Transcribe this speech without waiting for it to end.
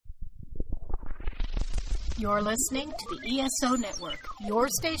You're listening to the ESO Network, your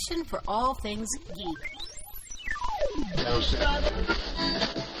station for all things geek.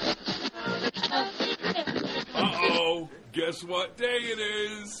 Uh-oh, guess what day it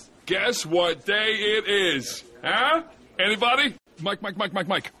is? Guess what day it is? Huh? Anybody? Mike.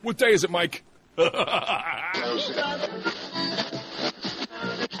 What day is it, Mike? I'm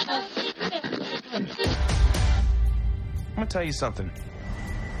gonna tell you something.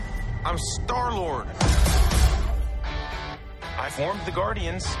 I'm Star-Lord. I formed the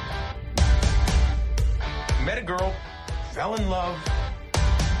Guardians. Met a girl, fell in love.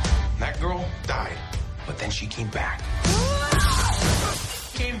 That girl died, but then she came back.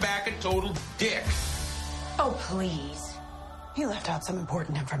 Came back a total dick. Oh, please. He left out some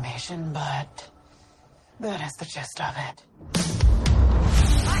important information, but that is the gist of it.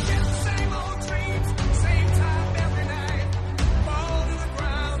 I get the same old dreams, same time every night. Fall to the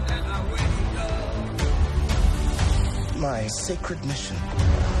ground and I wake up. My sacred mission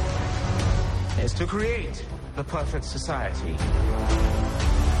Is to create the perfect society.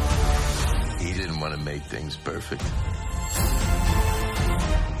 He didn't want to make things perfect.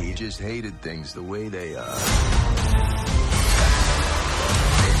 He just hated things the way they are.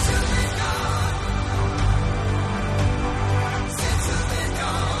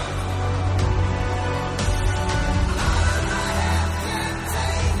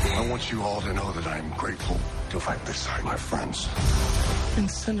 I want you all to know that I am grateful to fight beside my friends.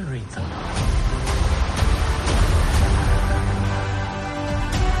 Incinerate them.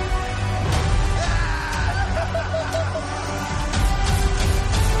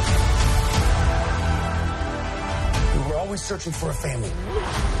 We were always searching for a family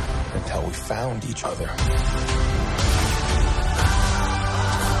until we found each other.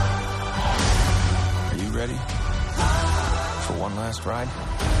 Are you ready for one last ride?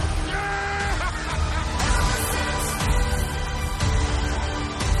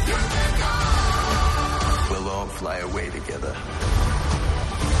 We'll all fly away together.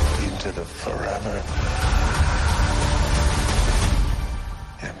 Into the forever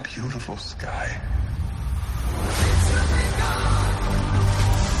and beautiful sky.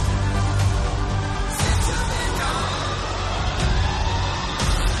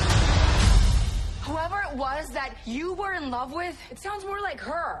 Whoever it was that you were in love with, it sounds more like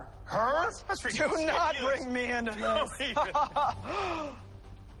her. Her? That's ridiculous. Do not bring me into this.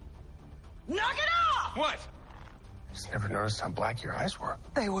 Knock it off! What? Just never noticed how black your eyes were.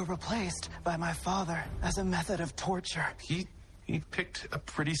 They were replaced by my father as a method of torture. He picked a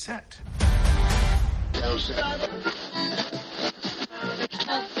pretty set.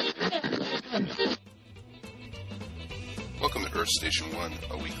 Welcome to Earth Station 1,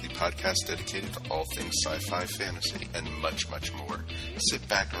 a weekly podcast dedicated to all things sci-fi, fantasy, and much, much more. Sit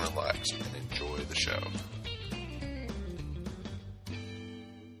back and relax and enjoy the show.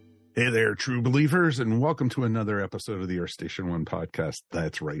 Hey there, true believers, and welcome to another episode of the Earth Station 1 podcast.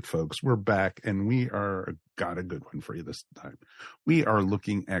 That's right, folks. We're back, and we got a good one for you this time. We are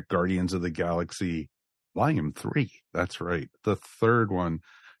looking at Guardians of the Galaxy Volume 3. That's right. The third one,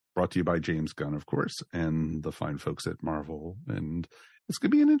 brought to you by James Gunn, of course, and the fine folks at Marvel. And it's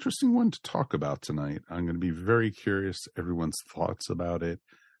going to be an interesting one to talk about tonight. I'm going to be very curious everyone's thoughts about it.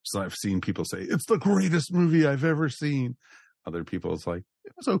 So I've seen people say, it's the greatest movie I've ever seen. Other people, it's like,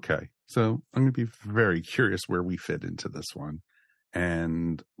 it was okay. So I'm going to be very curious where we fit into this one.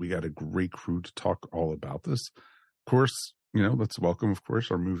 And we got a great crew to talk all about this. Of course, let's welcome, of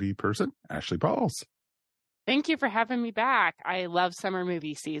course, our movie person, Ashley Pauls. Thank you for having me back. I love summer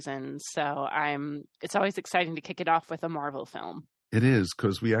movie seasons, so it's always exciting to kick it off with a Marvel film. It is,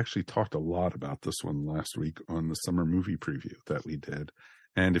 because we actually talked a lot about this one last week on the summer movie preview that we did.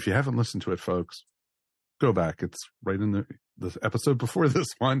 And if you haven't listened to it, folks, go back. It's right in the episode before this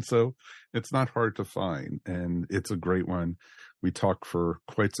one, so it's not hard to find. And it's a great one. We talked for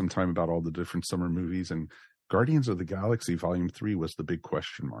quite some time about all the different summer movies, and Guardians of the Galaxy Volume 3 was the big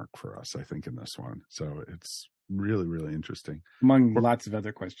question mark for us, I think, in this one. So it's really, really interesting. Among lots of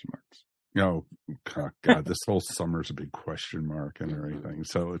other question marks. Oh, God, this whole summer's a big question mark and everything.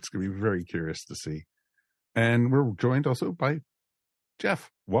 So it's going to be very curious to see. And we're joined also by Jeff.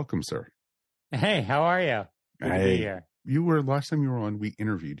 Welcome, sir. Hey, how are you? Good to be here. Last time you were on, we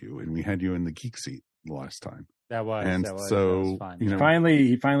interviewed you and we had you in the geek seat the last time. That was fun. He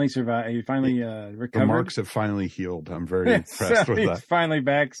finally survived. He finally recovered. The marks have finally healed. I'm very impressed with that. He's finally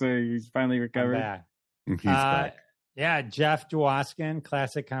back, so he's finally recovered. He's back. Yeah, Jeff Dwoskin,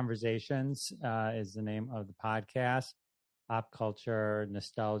 Classic Conversations is the name of the podcast. Pop culture,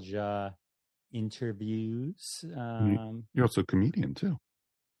 nostalgia, interviews. You're also a comedian, too.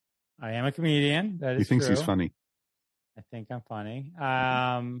 I am a comedian. That is He thinks true. he's funny. I think I'm funny.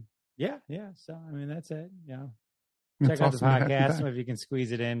 Yeah. So I mean, that's it. That's Check out awesome to the have you podcast back. if you can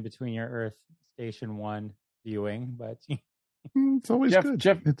squeeze it in between your Earth Station 1 viewing. But It's always good.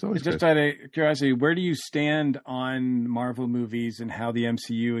 Jeff, it's always just good. out of curiosity, where do you stand on Marvel movies and how the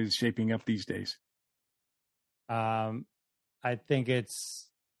MCU is shaping up these days? I think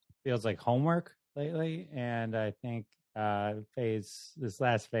feels like homework lately, and I think this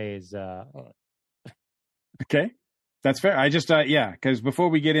last phase. Okay, that's fair. I just because before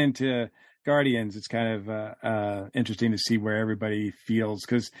we get into Guardians, it's kind of interesting to see where everybody feels,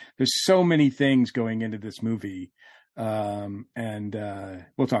 because there's so many things going into this movie, and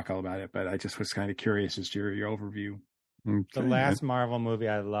we'll talk all about it. But I just was kind of curious as to your overview. Okay. The last Marvel movie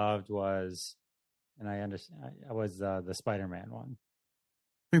I loved was, and I understand, was the Spider-Man one.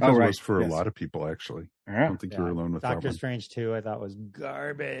 I think that right. was for Yes. a lot of people, actually. Yeah. I don't think you were alone with that Doctor one. Strange 2, I thought was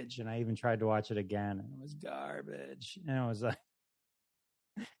garbage, and I even tried to watch it again, and it was garbage. And it was like,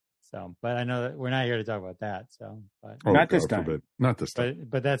 so. But I know that we're not here to talk about that. So, but Oh, Not this God time. forbid. Not this time.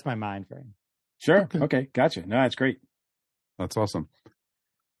 but that's my mind frame. Sure. Okay. Gotcha. No, that's great. That's awesome. Of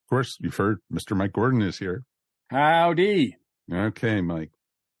course, you've heard Mr. Mike Gordon is here. Howdy. Okay, Mike.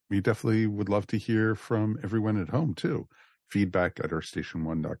 We definitely would love to hear from everyone at home, too. Feedback at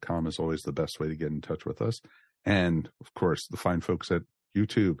ourstation1.com is always the best way to get in touch with us. And, of course, the fine folks at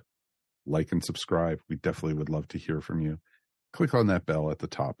YouTube, like and subscribe. We definitely would love to hear from you. Click on that bell at the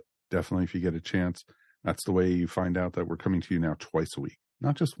top. Definitely, if you get a chance. That's the way you find out that we're coming to you now twice a week.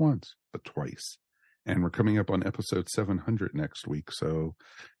 Not just once, but twice. And we're coming up on episode 700 next week. So,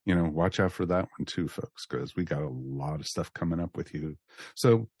 watch out for that one too, folks, because we got a lot of stuff coming up with you.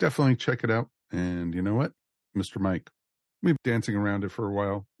 So definitely check it out. And you know what, Mr. Mike, we've been dancing around it for a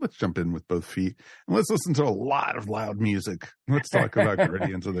while. Let's jump in with both feet and let's listen to a lot of loud music. Let's talk about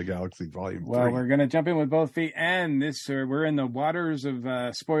Guardians of the Galaxy Volume 3. Well, we're going to jump in with both feet, and we're in the waters of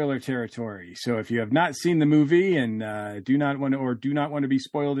spoiler territory. So if you have not seen the movie and do not want to be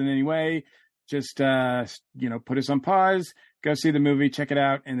spoiled in any way, just put us on pause, go see the movie, check it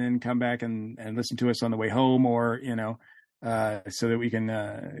out, and then come back and listen to us on the way home, or so that we can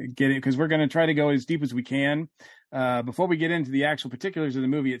get it, because we're going to try to go as deep as we can. Before we get into the actual particulars of the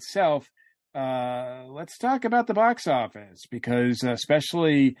movie itself, let's talk about the box office, because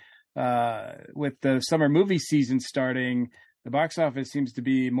especially with the summer movie season starting, the box office seems to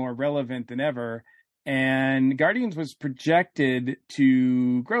be more relevant than ever. And Guardians was projected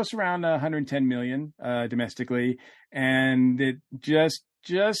to gross around 110 million domestically, and it just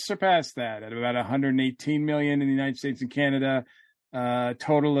surpassed that at about 118 million in the United States and Canada,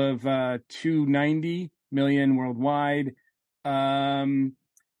 total of 290 million worldwide. To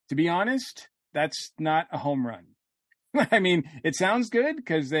be honest, that's not a home run. I mean, it sounds good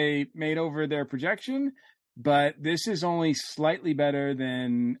because they made over their projection, but this is only slightly better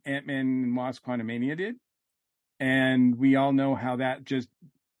than Ant-Man and Wasp: Quantumania did. And we all know how that just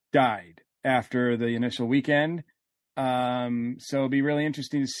died after the initial weekend. So it'll be really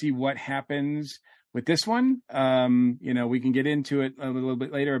interesting to see what happens with this one. We can get into it a little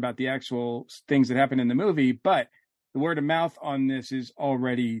bit later about the actual things that happen in the movie, but the word of mouth on this is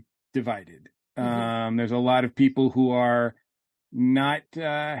already divided. There's a lot of people who are not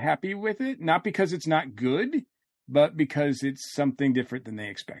happy with it, not because it's not good, but because it's something different than they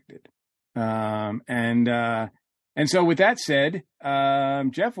expected. And so with that said,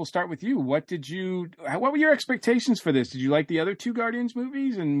 Jeff, we'll start with you. What were your expectations for this? Did you like the other two Guardians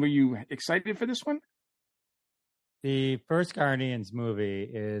movies, and were you excited for this one? The first Guardians movie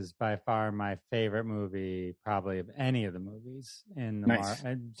is by far my favorite movie, probably of any of the movies in the Nice.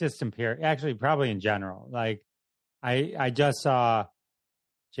 actually probably in general. Like I just saw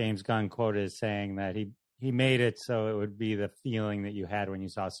James Gunn quoted as saying that he made it so it would be the feeling that you had when you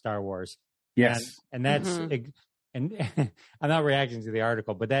saw Star Wars. Yes. And that's and I'm not reacting to the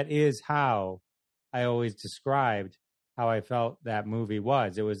article, but that is how I always described how I felt that movie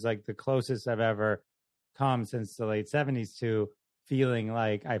was. It was like the closest I've ever come since the late 70s to feeling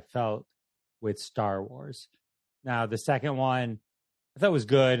like I felt with Star Wars. Now, the second one I thought was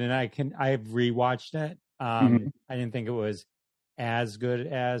good, and I've rewatched it. I didn't think it was as good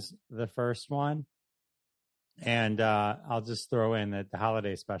as the first one. And I'll just throw in that the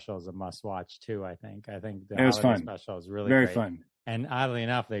holiday special is a must watch too. I think the It was holiday fun. special is really Very great. fun. And oddly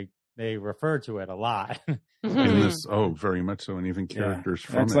enough, they refer to it a lot. In this, very much so, and even characters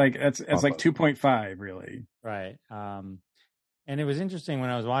from that's it. like that's pop like up. 2.5 really. Right. And it was interesting when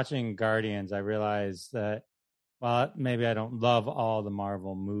I was watching Guardians, I realized that, well, maybe I don't love all the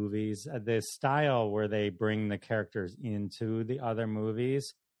Marvel movies. This style where they bring the characters into the other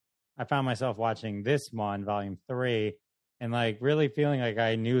movies, I found myself watching this one, Volume 3, and like really feeling like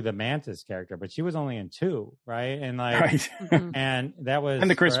I knew the Mantis character, but she was only in 2, right? And like, and that was and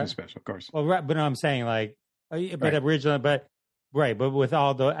the Christmas special, of course. Well, right, but I'm saying like, but originally, but with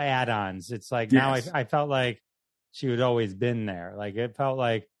all the add-ons, it's like now I felt like she had always been there. Like it felt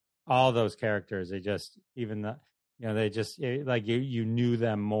like all those characters, they just they just like you knew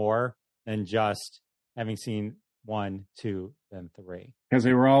them more than just having seen 1, 2, then 3, because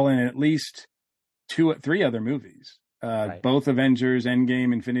they were all in at least 2, 3 other movies. Both Avengers,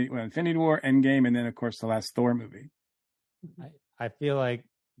 Endgame, Infinity War, Endgame, and then of course the last Thor movie. I feel like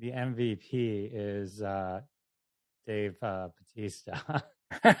the MVP is Dave Bautista.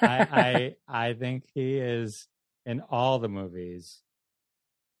 I think he is in all the movies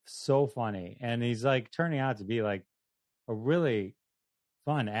so funny, and he's like turning out to be like a really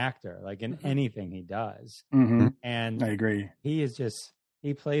fun actor, like in anything he does. And I agree.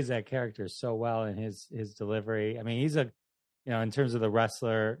 He plays that character so well in his delivery. I mean, he's in terms of the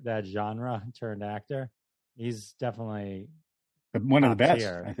wrestler, that genre turned actor, he's definitely one of the best,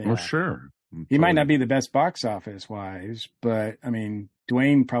 tier. I think. Well, sure. He might not be the best box office wise, but I mean,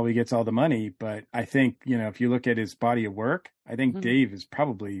 Dwayne probably gets all the money. But I think, if you look at his body of work, I think Dave is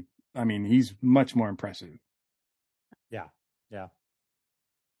probably, he's much more impressive. Yeah. Yeah.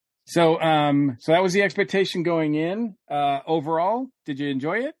 So that was the expectation going in. Overall, did you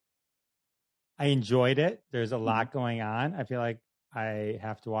enjoy it? I enjoyed it. There's a lot going on. I feel like I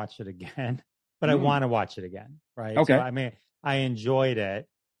have to watch it again, but I want to watch it again. Right. Okay. So, I enjoyed it.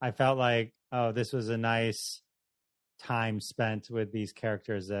 I felt like, this was a nice time spent with these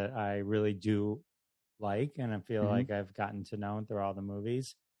characters that I really do like. And I feel like I've gotten to know through all the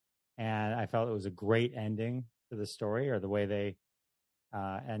movies. And I felt it was a great ending to the story, or the way they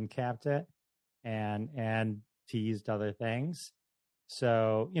end capped it and teased other things.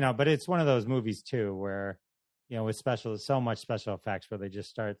 So, but it's one of those movies too, where, with so much special effects where they just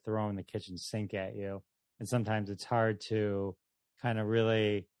start throwing the kitchen sink at you. And sometimes it's hard to kind of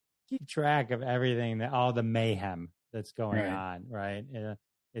really keep track of everything, all the mayhem that's going on. Right.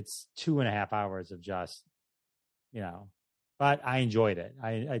 It's 2.5 hours of just, but I enjoyed it.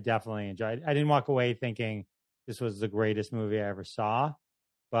 I definitely enjoyed it. I didn't walk away thinking this was the greatest movie I ever saw,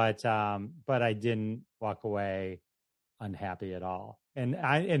 but I didn't walk away unhappy at all. And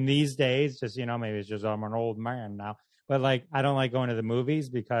in these days, just, maybe it's just I'm an old man now, but like, I don't like going to the movies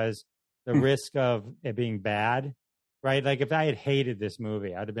because the risk of it being bad, right? Like if I had hated this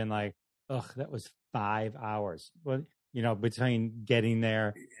movie, I'd have been like, ugh, that was 5 hours. Well, between getting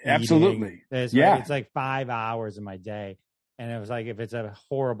there. Absolutely. It's like 5 hours of my day. And it was like, if it's a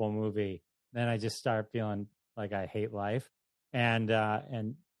horrible movie, then I just start feeling like I hate life. And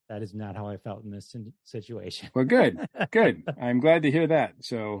that is not how I felt in this situation. Well, good. I'm glad to hear that.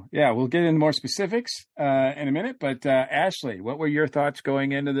 So, yeah, we'll get into more specifics in a minute. But Ashley, what were your thoughts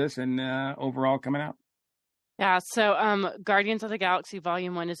going into this and overall coming out? Yeah, so Guardians of the Galaxy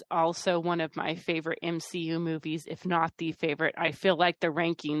Volume 1 is also one of my favorite MCU movies, if not the favorite. I feel like the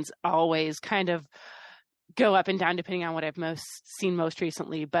rankings always kind of go up and down depending on what I've seen most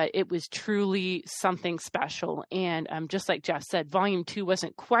recently, but it was truly something special. And just like Jeff said, Volume 2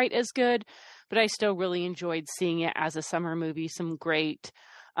 wasn't quite as good, but I still really enjoyed seeing it as a summer movie. Some great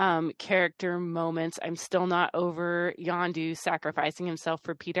character moments. I'm still not over Yondu sacrificing himself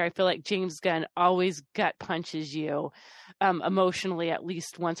for Peter. I feel like James Gunn always gut punches you emotionally at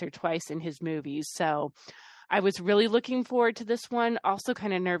least once or twice in his movies. So I was really looking forward to this one. Also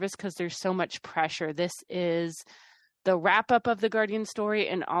kind of nervous because there's so much pressure. This is the wrap up of the Guardian story,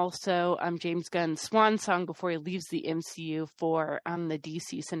 and also James Gunn's swan song before he leaves the MCU for the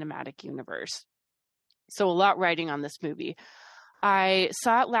DC Cinematic Universe. So a lot riding on this movie. I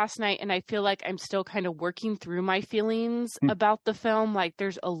saw it last night, and I feel like I'm still kind of working through my feelings about the film. Like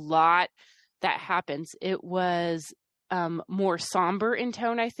there's a lot that happens. It was more somber in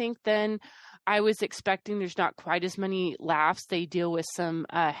tone, I think, than I was expecting. There's not quite as many laughs. They deal with some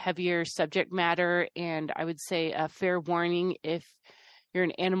heavier subject matter, and I would say a fair warning if you're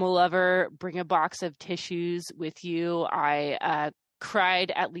an animal lover, bring a box of tissues with you. I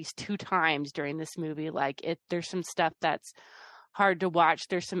cried at least 2 times during this movie. There's some stuff that's hard to watch.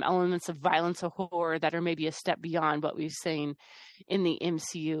 There's some elements of violence or horror that are maybe a step beyond what we've seen in the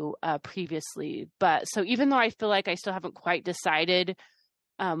MCU previously. But so even though I feel like I still haven't quite decided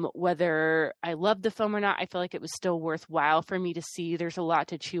whether I love the film or not, I feel like it was still worthwhile for me to see. There's a lot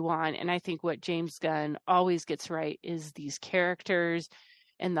to chew on. And I think what James Gunn always gets right is these characters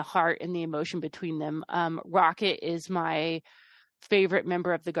and the heart and the emotion between them. Rocket is my favorite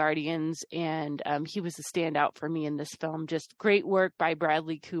member of the Guardians, and he was a standout for me in this film. Just great work by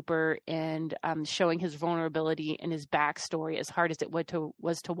Bradley Cooper, and showing his vulnerability and his backstory. As hard as it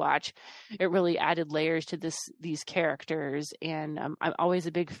was to watch, it really added layers to these characters. And I'm always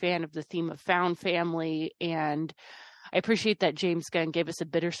a big fan of the theme of found family, and I appreciate that James Gunn gave us a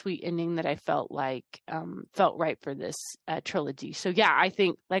bittersweet ending that I felt right for this trilogy. So yeah, I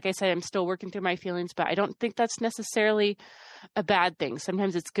think, like I said, I'm still working through my feelings, but I don't think that's necessarily a bad thing.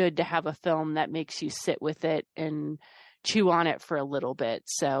 Sometimes it's good to have a film that makes you sit with it and chew on it for a little bit.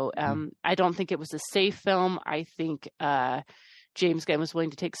 So I don't think it was a safe film. I think James Gunn was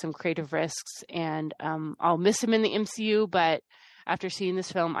willing to take some creative risks, and I'll miss him in the MCU, but after seeing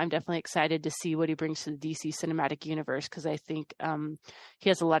this film, I'm definitely excited to see what he brings to the DC cinematic universe, because I think he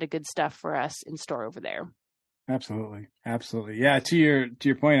has a lot of good stuff for us in store over there. Absolutely. Yeah. To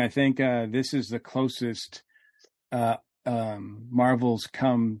your point, I think this is the closest Marvel's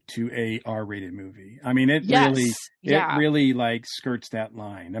come to a R-rated movie. I mean, it really like skirts that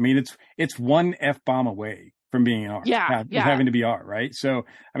line. I mean, it's one F-bomb away from being R. Having to be R, right? So,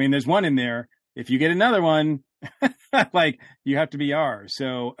 I mean, there's one in there. If you get another one, like, you have to be R.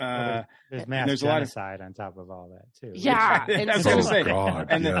 So there's mass genocide on top of all that too. Yeah, I was going to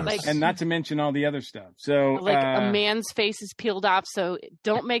say, and not to mention all the other stuff. So like a man's face is peeled off. So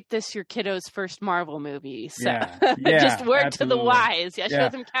don't make this your kiddo's first Marvel movie. So just word to the wise. Show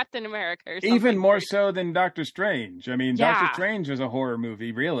them Captain America or something. Even more so than Doctor Strange. I mean, Doctor Strange was a horror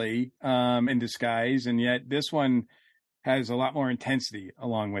movie, really, in disguise, and yet this one has a lot more intensity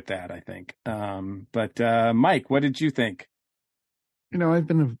along with that, I think. But Mike, what did you think? I've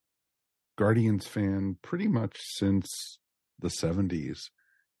been a Guardians fan pretty much since the 70s,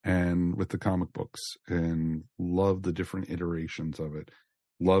 and with the comic books, and loved the different iterations of it.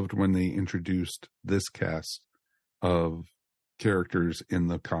 Loved when they introduced this cast of characters in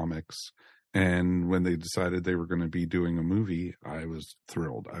the comics, and when they decided they were going to be doing a movie, I was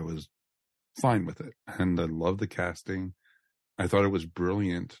thrilled. I was fine with it, and I love the casting. I thought it was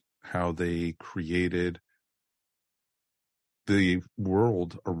brilliant how they created the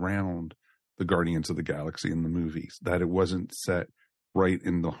world around the Guardians of the Galaxy in the movies, that it wasn't set right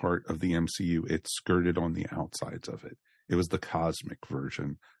in the heart of the MCU. It skirted on the outsides of it. It was the cosmic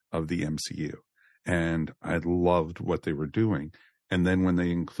version of the MCU, and I loved what they were doing. And then when they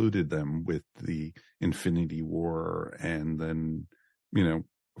included them with the Infinity War, and then,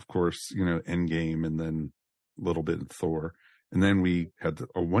 of course, Endgame, and then a little bit in Thor. And then we had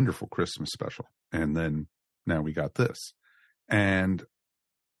a wonderful Christmas special. And then now we got this. And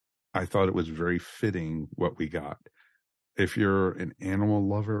I thought it was very fitting what we got. If you're an animal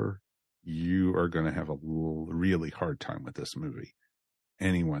lover, you are going to have a really hard time with this movie.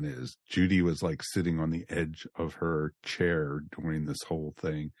 Anyone is. Judy was like sitting on the edge of her chair during this whole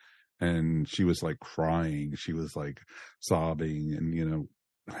thing. And she was like crying. She was like sobbing, and,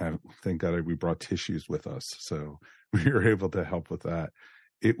 thank God we brought tissues with us, so we were able to help with that.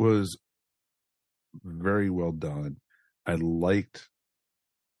 It was very well done. I liked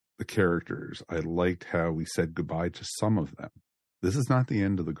the characters. I liked how we said goodbye to some of them. This is not the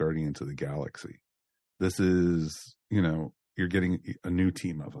end of the Guardians of the Galaxy. This is, you're getting a new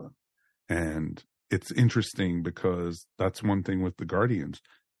team of them. And it's interesting because that's one thing with the Guardians.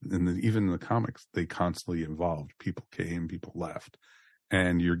 Even in the comics, they constantly evolved. People came, people left.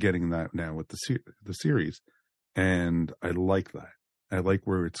 And you're getting that now with the series. And I like that. I like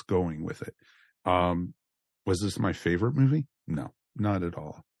where it's going with it. Was this my favorite movie? No, not at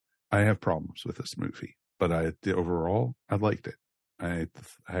all. I have problems with this movie, but overall, I liked it. I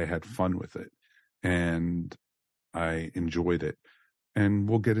had fun with it, and I enjoyed it. And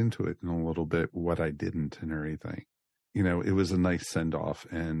we'll get into it in a little bit, what I didn't and everything. It was a nice send off.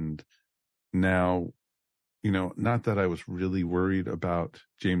 And now, not that I was really worried about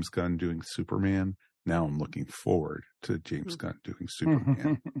James Gunn doing Superman. Now I'm looking forward to James Gunn doing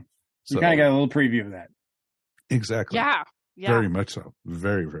Superman. You kind of got a little preview of that. Exactly. Yeah. Very much so.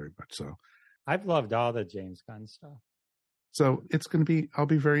 Very, very much so. I've loved all the James Gunn stuff. So it's going to be, I'll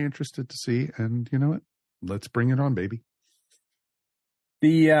be very interested to see. And you know what? Let's bring it on, baby.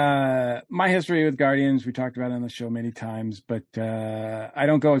 My history with Guardians, we talked about it on the show many times, but I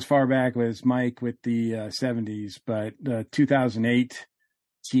don't go as far back as Mike with the 70s, but the 2008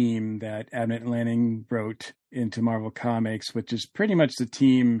 team that Abnett Lanning wrote into Marvel Comics, which is pretty much the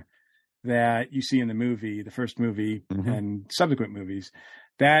team that you see in the movie, the first movie, and subsequent movies,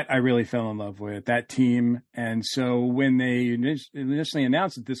 that I really fell in love with, that team. And so when they initially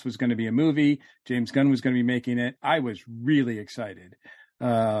announced that this was going to be a movie, James Gunn was going to be making it, I was really excited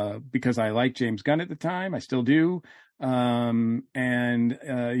because I liked James Gunn at the time. I still do. and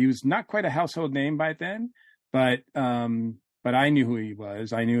he was not quite a household name by then, but I knew who he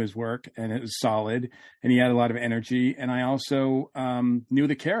was. I knew his work, and it was solid, and he had a lot of energy. And I also knew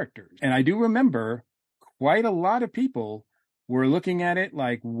the characters. And I do remember quite a lot of people were looking at it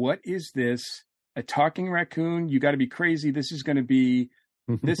like, what is this? A talking raccoon? You got to be crazy.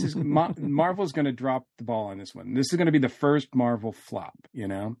 Marvel's going to drop the ball on this one. This is going to be the first Marvel flop, you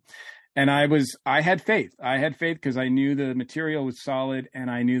know? And I had faith. I had faith because I knew the material was solid and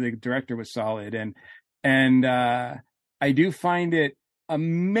I knew the director was solid. And I do find it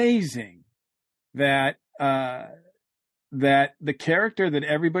amazing that the character that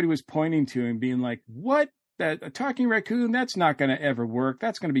everybody was pointing to and being like, what? That a talking raccoon? That's not going to ever work.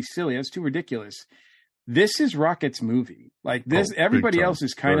 That's going to be silly. That's too ridiculous. This is Rocket's movie. Like this, everybody else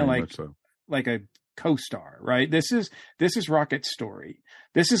is kind of like a co-star, right? This is Rocket's story.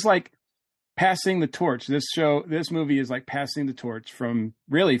 This is like passing the torch. This movie is like passing the torch from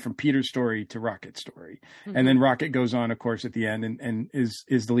Peter's story to Rocket's story. Mm-hmm. And then Rocket goes on, of course, at the end and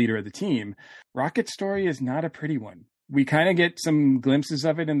is the leader of the team. Rocket's story is not a pretty one. We kind of get some glimpses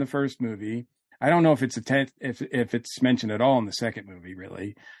of it in the first movie. I don't know if it's if it's mentioned at all in the second movie,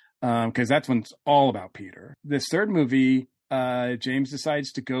 really, because that's when it's all about Peter. This third movie, James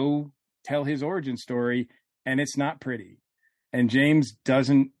decides to go tell his origin story, and it's not pretty. And James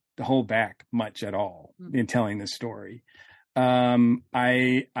doesn't hold back much at all in telling this story. I am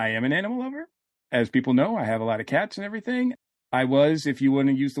an animal lover. As people know, I have a lot of cats and everything. I was, if you want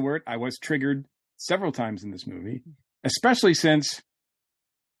to use the word, I was triggered several times in this movie, especially since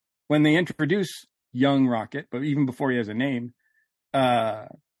when they introduce young Rocket, but even before he has a name,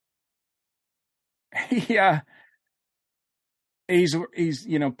 he's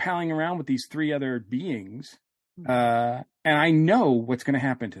palling around with these three other beings, and I know what's going to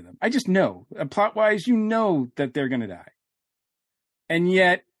happen to them. I just know, plot wise, that they're going to die, and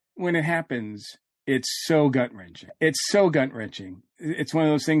yet when it happens, it's so gut wrenching. It's one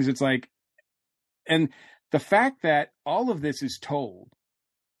of those things. It's like, and the fact that all of this is told.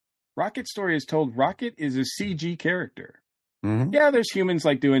 Rocket's story is told. Rocket is a CG character. Mm-hmm. Yeah, there's humans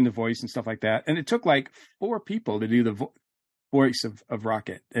like doing the voice and stuff like that. And it took like 4 people to do the voice of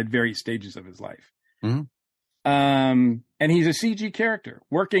Rocket at various stages of his life. Mm-hmm. And he's a CG character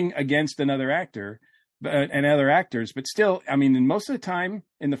working against another actor and other actors. But still, I mean, most of the time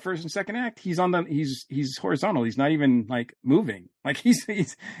in the first and second act, he's horizontal. He's not even like moving. Like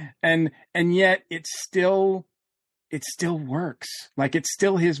he's and yet it still works. Like it's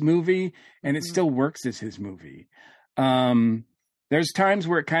still his movie and it still works as his movie. There's times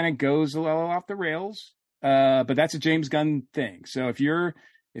where it kind of goes a little off the rails. But that's a James Gunn thing. So if you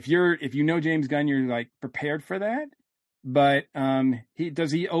know James Gunn, you're like prepared for that. But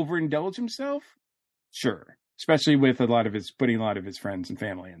does he overindulge himself? Sure. Especially with putting a lot of his friends and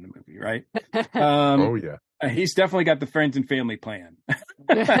family in the movie, right? Oh yeah. He's definitely got the friends and family plan.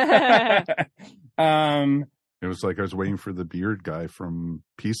 It was like I was waiting for the beard guy from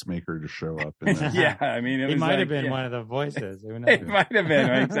Peacemaker to show up. Yeah, I mean, he might have been one of the voices. It might have been.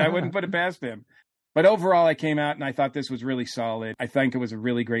 Right? I wouldn't put it past him. But overall, I came out and I thought this was really solid. I think it was a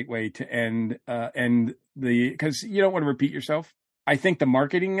really great way to end because you don't want to repeat yourself. I think the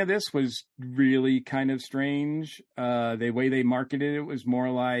marketing of this was really kind of strange. The way they marketed it was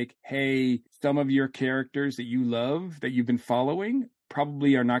more like, hey, some of your characters that you love, that you've been following,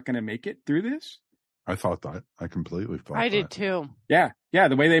 probably are not going to make it through this. I thought that. I completely thought I did too. Yeah.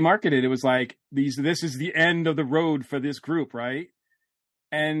 The way they marketed it was like, this is the end of the road for this group, right?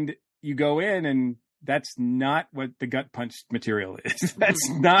 And you go in and that's not what the gut punch material is. That's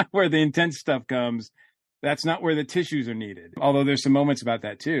not where the intense stuff comes. That's not where the tissues are needed. Although there's some moments about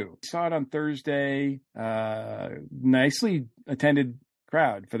that too. Saw it on Thursday. Nicely attended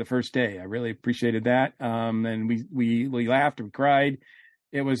crowd for the first day. I really appreciated that. And we laughed and cried.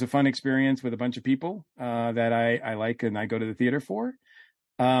 It was a fun experience with a bunch of people that I like and I go to the theater for.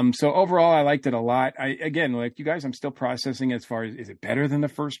 So overall, I liked it a lot. Again, like you guys, I'm still processing as far as, is it better than the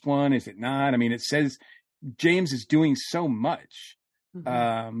first one? Is it not? I mean, it says James is doing so much.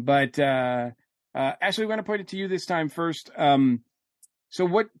 Mm-hmm. But Ashley, I want to point it to you this time first.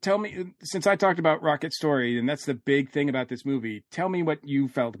 So tell me, since I talked about Rocket's story, and that's the big thing about this movie, tell me what you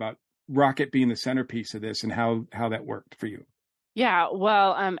felt about Rocket being the centerpiece of this and how that worked for you. Yeah,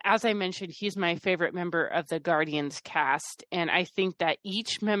 well, as I mentioned, he's my favorite member of the Guardians cast. And I think that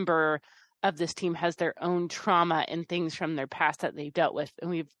each member of this team has their own trauma and things from their past that they've dealt with.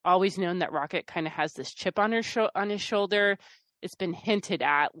 And we've always known that Rocket kind of has this chip on his shoulder. It's been hinted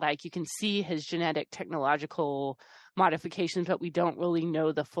at, like you can see his genetic technological modifications, but we don't really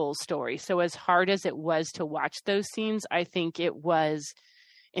know the full story. So as hard as it was to watch those scenes, I think it was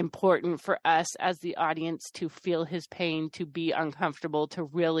important for us as the audience to feel his pain, to be uncomfortable, to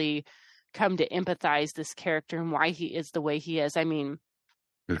really come to empathize this character and why he is the way he is. I mean,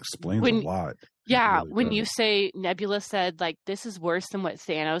 it explains a lot. Yeah, really when does. you say Nebula said, like, this is worse than what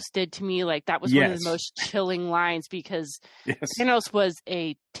Thanos did to me, like, that was one of the most chilling lines, because Thanos was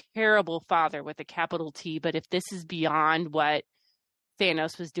a terrible father with a capital T, but if this is beyond what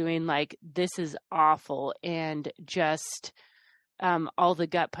Thanos was doing, like, this is awful. And just all the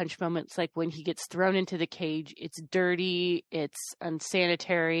gut punch moments, like when he gets thrown into the cage, it's dirty, it's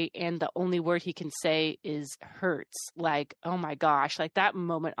unsanitary, and the only word he can say is hurts. Like, oh my gosh, like that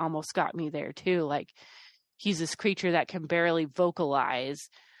moment almost got me there too. Like, he's this creature that can barely vocalize,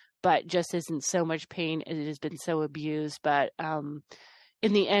 but just is in so much pain, and it has been so abused. But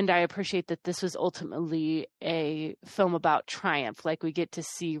in the end, I appreciate that this was ultimately a film about triumph. Like, we get to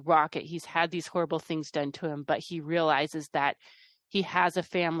see Rocket. He's had these horrible things done to him, but he realizes that he has a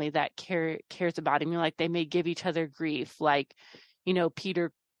family that cares about him. You know, like, they may give each other grief. Like, you know,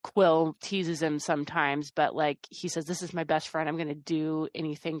 Peter Quill teases him sometimes, but like, he says, this is my best friend. I'm going to do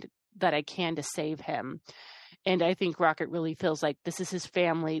anything that I can to save him. And I think Rocket really feels like this is his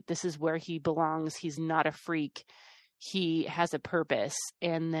family. This is where he belongs. He's not a freak. He has a purpose.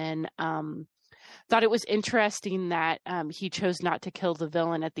 And then thought it was interesting that he chose not to kill the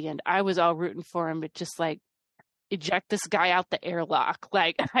villain at the end. I was all rooting for him, but just like, eject this guy out the airlock.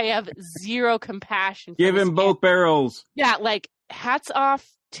 Like, I have zero compassion. Give him both barrels. Yeah, like, hats off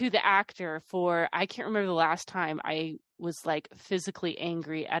to the actor for, I can't remember the last time I was like physically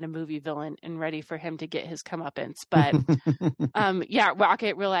angry at a movie villain and ready for him to get his comeuppance. But yeah,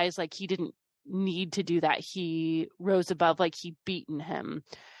 Rocket realized like he didn't need to do that. He rose above, like he'd beaten him.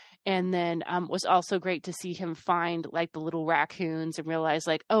 And then was also great to see him find like the little raccoons and realize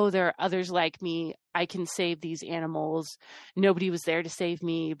like, oh, there are others like me. I can save these animals. Nobody was there to save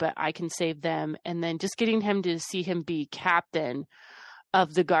me, but I can save them. And then just getting him to see him be captain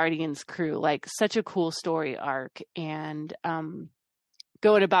of the Guardians crew, like such a cool story arc. And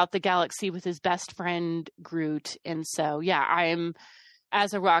going about the galaxy with his best friend Groot. And so, yeah,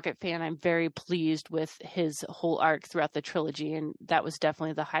 as a Rocket fan, I'm very pleased with his whole arc throughout the trilogy, and that was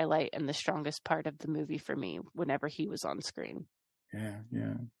definitely the highlight and the strongest part of the movie for me whenever he was on screen. Yeah.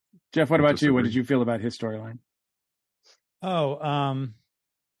 Jeff, what about you? What did you feel about his storyline? Oh,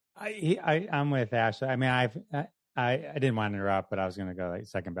 I'm with Ashley. I mean, I didn't want to interrupt, but I was going to go like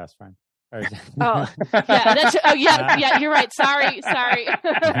second best friend. Yeah, you're right. Sorry.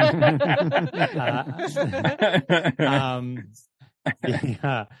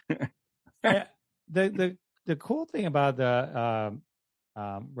 The cool thing about the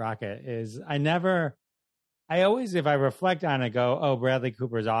Rocket is I always, if I reflect on it, go, oh, Bradley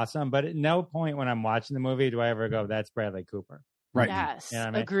Cooper is awesome. But at no point when I'm watching the movie do I ever go, that's Bradley Cooper. Right. Yes. You know what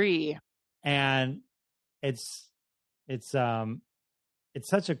I mean? Agree. And it's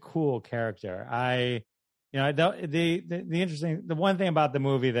such a cool character. The one thing about the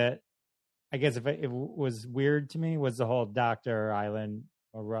movie that I guess if it was weird to me was the whole Dr. Island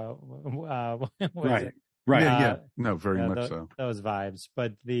Right. Yeah. No, very much so. Those vibes.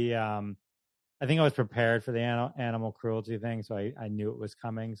 But I think I was prepared for the animal cruelty thing, so I knew it was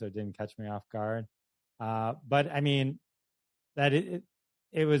coming, so it didn't catch me off guard. But I mean, that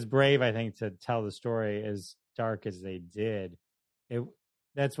it was brave, I think, to tell the story as dark as they did.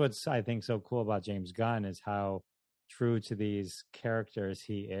 That's what's, I think, so cool about James Gunn is how true to these characters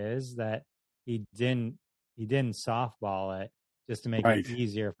he is, that he didn't softball it just to make it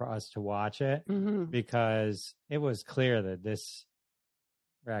easier for us to watch it, because it was clear that this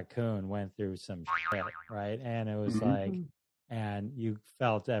raccoon went through some shit, right? And it was like, and you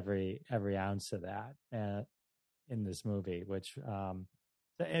felt every ounce of that in this movie. Which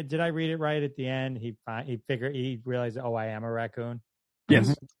did I read it right at the end? He realized, oh, I am a raccoon.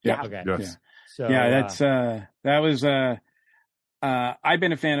 Yes. Yeah. Okay. Yes. Yeah. So that was. I've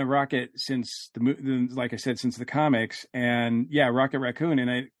been a fan of Rocket since like I said, since the comics, and yeah, Rocket Raccoon.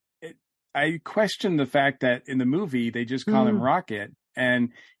 And I question the fact that in the movie they just call him Rocket, and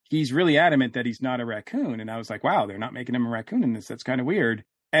he's really adamant that he's not a raccoon. And I was like, wow, they're not making him a raccoon in this. That's kind of weird.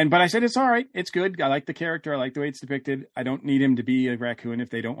 But I said, it's all right. It's good. I like the character. I like the way it's depicted. I don't need him to be a raccoon if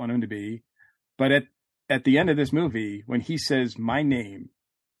they don't want him to be. But at the end of this movie, when he says, my name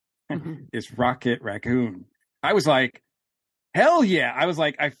is Rocket Raccoon, I was like, hell yeah. I was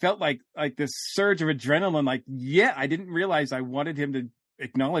like, I felt like this surge of adrenaline. Like, yeah, I didn't realize I wanted him to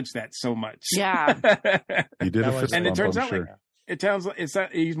acknowledge that so much. Yeah. He did a fist and bump, it turns I'm out sure.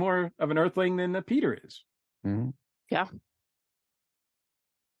 he's more of an Earthling than Peter is. Mm-hmm. Yeah.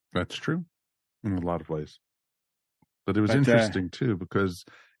 That's true in a lot of ways. But it was interesting too, because,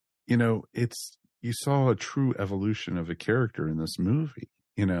 you know, you saw a true evolution of a character in this movie,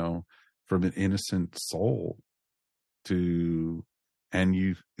 you know, from an innocent soul and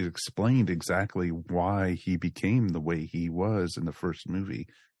you explained exactly why he became the way he was in the first movie,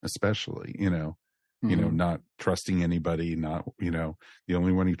 especially, you know, not trusting anybody, the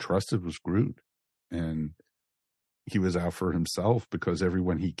only one he trusted was Groot. And he was out for himself because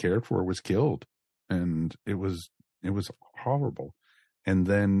everyone he cared for was killed. And it was horrible. And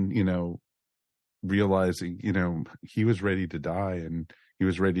then, you know, realizing, you know, he was ready to die and he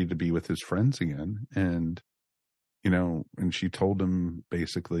was ready to be with his friends again. And, you know, and she told him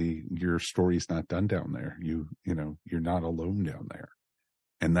basically, your story's not done down there. You know, you're not alone down there.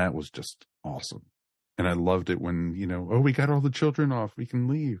 And that was just awesome. And I loved it when, you know, we got all the children off, we can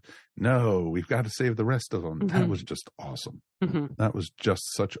leave. No, we've got to save the rest of them. Mm-hmm. That was just awesome. Mm-hmm. That was just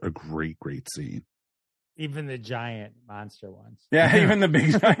such a great, great scene. Even the giant monster ones. Yeah, even the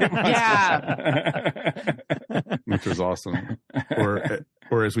big giant monster. Yeah. Which was awesome.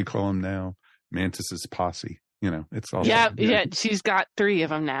 Or as we call them now, Mantis's posse. You know, it's awesome. Yeah, she's got 3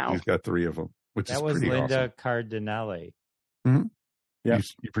 of them now. She's got 3 of them, which that is was pretty Linda awesome. Cardinelli. Mm-hmm. Yeah,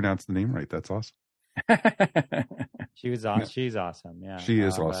 you pronounced the name right. That's awesome. She was awesome. She's awesome. Yeah, she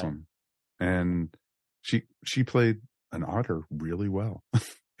is awesome, and she played an otter really well.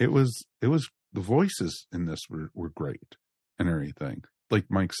 It was the voices in this were great and everything. Like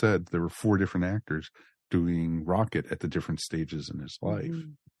Mike said, there were 4 different actors doing Rocket at the different stages in his life.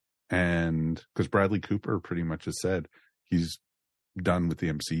 Mm-hmm. And because Bradley Cooper pretty much has said he's done with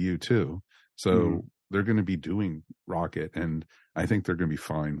the MCU too. So they're going to be doing Rocket. And I think they're going to be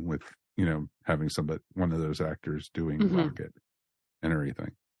fine with, you know, having one of those actors doing Rocket and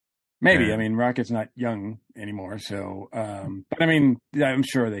everything. Maybe. I mean, Rocket's not young anymore. So, but I mean, I'm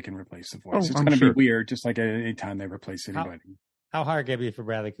sure they can replace the voice. It's going to be weird, just like any time they replace anybody. How hard could it be for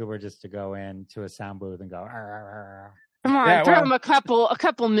Bradley Cooper just to go into a sound booth and go, "Arr, arr, arr." Come on, throw him a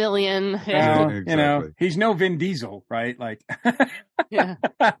couple million. Yeah. Well, exactly. You know, he's no Vin Diesel, right? Like, yeah.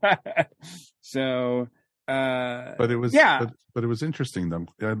 So, but it was, but it was interesting though.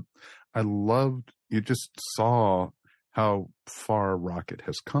 I loved, you just saw how far Rocket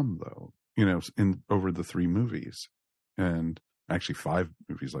has come though, you know, over the 3 movies and actually 5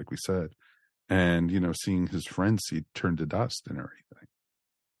 movies, like we said, and, you know, seeing his friends turn to dust and everything.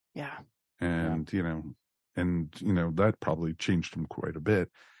 Yeah. And, you know, that probably changed him quite a bit.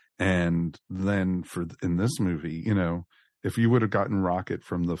 And then in this movie, you know, if you would have gotten Rocket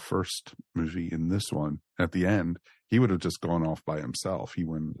from the first movie in this one at the end, he would have just gone off by himself. He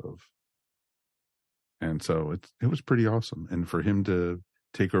wouldn't have. And so it was pretty awesome. And for him to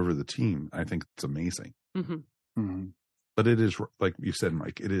take over the team, I think it's amazing. Mm-hmm. Mm-hmm. But it is, like you said,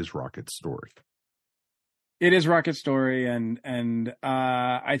 Mike, it is Rocket's story. It is Rocket's story, and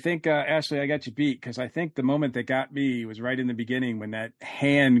I think Ashley, I got you beat because I think the moment that got me was right in the beginning when that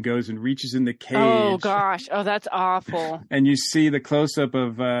hand goes and reaches in the cage. Oh gosh, that's awful. And you see the close up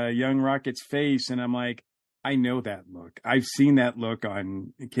of young Rocket's face, and I'm like, I know that look. I've seen that look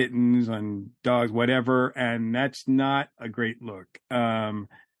on kittens, on dogs, whatever, and that's not a great look. Yeah,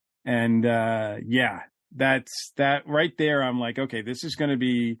 that's that right there. I'm like, okay, this is going to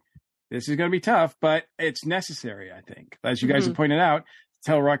be tough, but it's necessary, I think. As you guys have pointed out,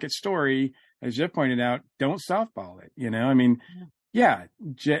 tell Rocket's story, as Jeff pointed out, don't softball it. You know, I mean,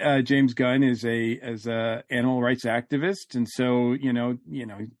 James Gunn is a animal rights activist. And so, you know,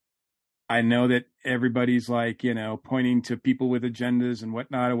 I know that everybody's like, you know, pointing to people with agendas and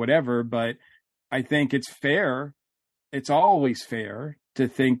whatnot or whatever, but I think it's fair. It's always fair to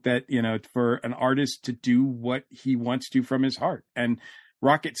think that, you know, for an artist to do what he wants to from his heart. And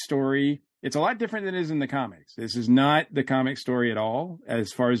Rocket's story, it's a lot different than it is in the comics. This is not the comic story at all,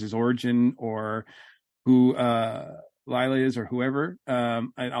 as far as his origin or who Lila is or whoever.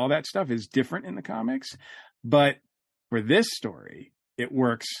 And all that stuff is different in the comics. But for this story, it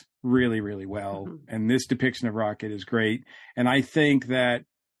works really, really well. Mm-hmm. And this depiction of Rocket is great. And I think that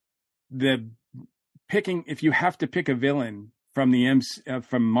if you have to pick a villain from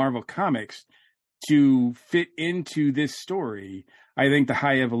from Marvel Comics to fit into this story, I think the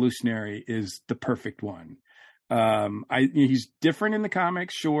High Evolutionary is the perfect one. He's different in the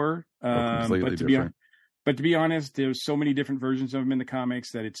comics, sure. But to be honest, there's so many different versions of him in the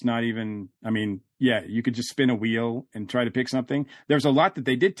comics that it's not even, I mean, yeah, you could just spin a wheel and try to pick something. There's a lot that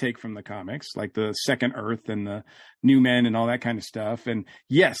they did take from the comics, like the Second Earth and the New Men and all that kind of stuff. And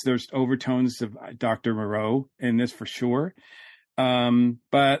yes, there's overtones of Dr. Moreau in this for sure.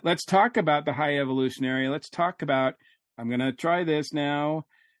 But let's talk about the High Evolutionary. Let's talk about, I'm going to try this now.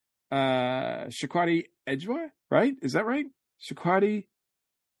 Shakwati Ejwa, right? Is that right? Shakwati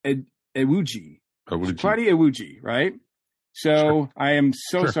Ewuji. Shakwati Ewuji, right? So sure. I am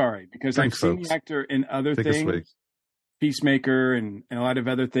so sorry because I've seen the actor in other things, Peacemaker and a lot of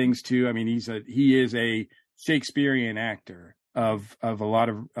other things too. I mean, he is a Shakespearean actor of a lot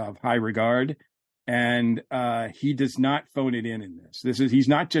of high regard, and he does not phone it in this. He's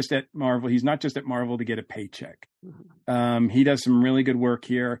not just at Marvel. He's not just at Marvel to get a paycheck. He does some really good work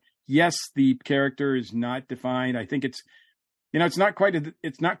here. Yes, the character is not defined. I think it's not quite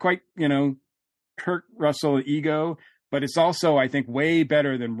Kurt Russell ego, but it's also, I think, way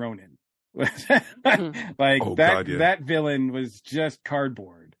better than Ronin. That villain was just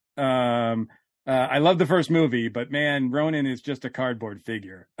cardboard. I love the first movie, but man, Ronin is just a cardboard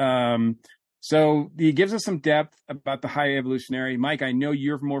figure. So he gives us some depth about the High Evolutionary. Mike, I know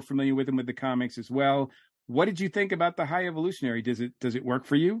you're more familiar with him with the comics as well. What did you think about the High Evolutionary? Does it work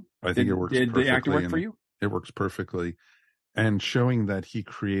for you? I think it works perfectly. Did the actor work for you? It works perfectly. And showing that he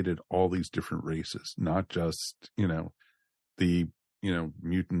created all these different races, not just, the,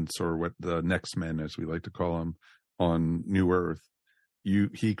 mutants or what the next men, as we like to call them, on New Earth.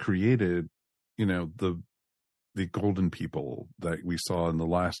 He created, the golden people that we saw in the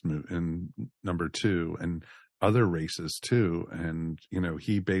last movie, in number 2, and other races too. And,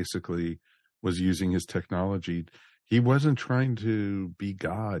 he basically was using his technology. He wasn't trying to be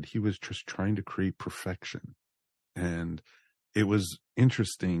God. He was just trying to create perfection. And it was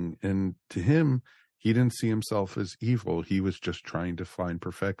interesting. And to him, he didn't see himself as evil. He was just trying to find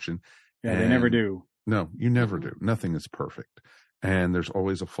perfection. Yeah, they never do. No, you never do. Nothing is perfect. And there's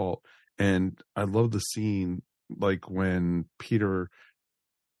always a fault. And I love the scene, like when Peter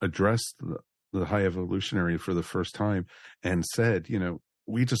addressed the High Evolutionary for the first time and said,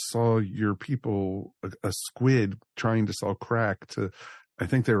 we just saw your people, a squid trying to sell crack to, I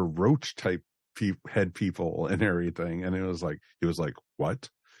think they're roach type head people and everything. And he was like, what?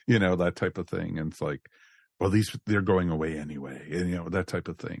 That type of thing. And it's like, well, they're going away anyway. And, that type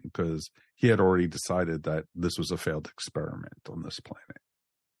of thing, because he had already decided that this was a failed experiment on this planet.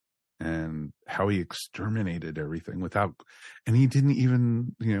 And how he exterminated everything and he didn't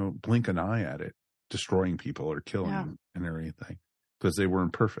even, blink an eye at it, destroying people or killing and everything, because they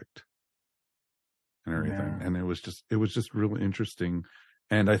weren't perfect and everything. Yeah. And it was just really interesting.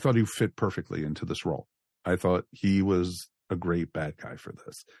 And I thought he fit perfectly into this role. I thought he was a great bad guy for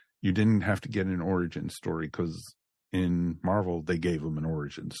this. You didn't have to get an origin story, because in Marvel, they gave him an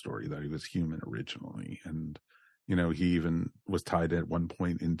origin story that he was human originally. And, he even was tied at one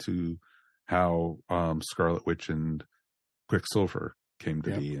point into how Scarlet Witch and Quicksilver came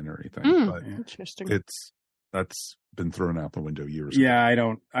to be and everything. But interesting. That's been thrown out the window years ago. I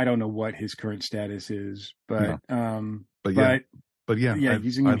don't know what his current status is, but using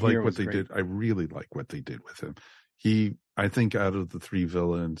him I like here what they great. did. I really like what they did with him. I think out of the 3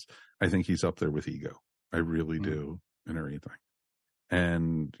 villains, I think he's up there with Ego. I really do, and everything.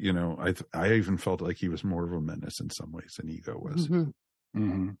 And I even felt like he was more of a menace in some ways than Ego was.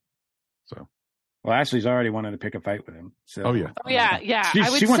 So, well, Ashley's already wanted to pick a fight with him. So. Oh yeah.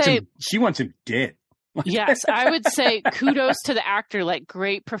 She wants him dead. Yes, I would say kudos to the actor. Like,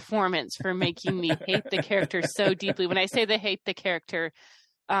 great performance for making me hate the character so deeply. When I say they hate the character,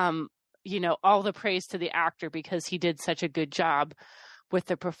 all the praise to the actor, because he did such a good job with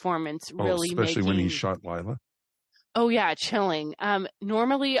the performance. Especially when he shot Lila. Oh yeah, chilling.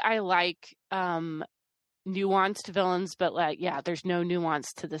 Normally I like nuanced villains, but there's no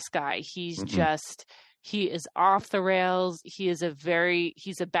nuance to this guy. He is off the rails. He's a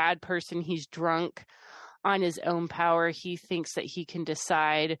bad person. He's drunk on his own power. He thinks that he can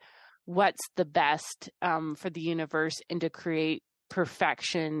decide what's the best for the universe and to create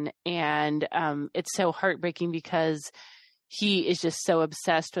perfection. And it's so heartbreaking because he is just so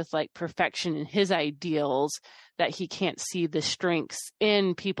obsessed with perfection and his ideals that he can't see the strengths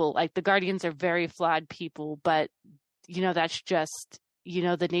in people. Like, the Guardians are very flawed people, but that's just,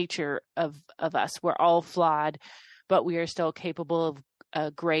 the nature of us. We're all flawed, but we are still capable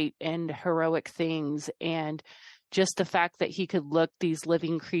of great and heroic things. And just the fact that he could look these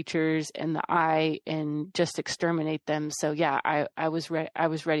living creatures in the eye and just exterminate them. So yeah, I was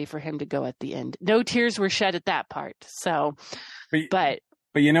ready for him to go at the end. No tears were shed at that part. So, but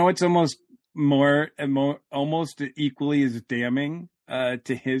it's almost almost equally as damning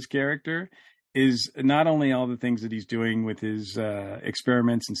to his character is not only all the things that he's doing with his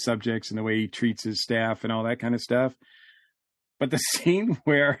experiments and subjects and the way he treats his staff and all that kind of stuff, but the scene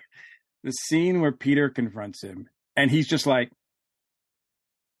where Peter confronts him and he's just like,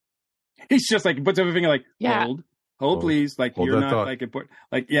 He's just like puts up a finger like, Yeah. hold please, like Hold you're that not thought. like important,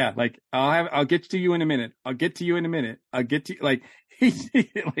 like yeah, like I'll get to you in a minute. I'll get to you in a minute. I'll get to like he's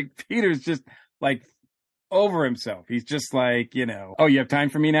like Peter's just like over himself. He's just like, oh, you have time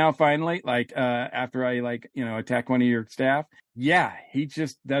for me now finally, like after I like attack one of your staff. Yeah, he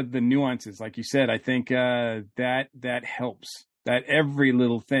just does the nuances like you said. I think that helps. That every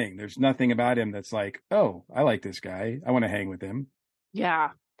little thing, there's nothing about him that's like, oh, I like this guy, I want to hang with him. Yeah.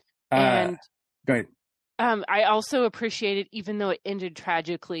 And go ahead. I also appreciated, even though it ended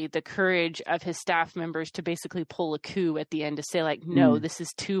tragically, the courage of his staff members to basically pull a coup at the end to say, like, no, this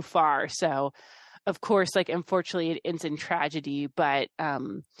is too far. So, of course, like, unfortunately, it ends in tragedy. But,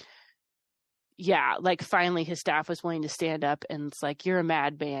 yeah, like, finally his staff was willing to stand up and it's like, you're a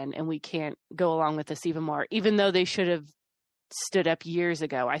madman and we can't go along with this even more, even though they should have stood up years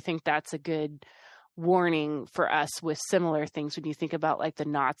ago. I think that's a good warning for us with similar things when you think about like the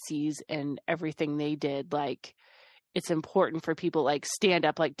Nazis and everything they did. Like, it's important for people like stand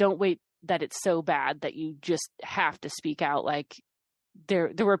up, like don't wait that it's so bad that you just have to speak out. Like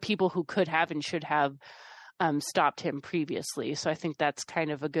there were people who could have and should have stopped him previously. So I think that's kind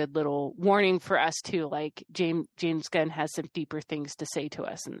of a good little warning for us too. Like James Gunn has some deeper things to say to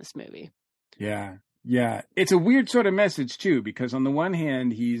us in this movie. Yeah. It's a weird sort of message too, because on the one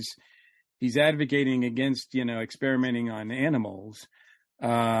hand, he's advocating against, experimenting on animals,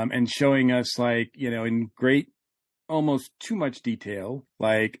 and showing us like, in great, almost too much detail.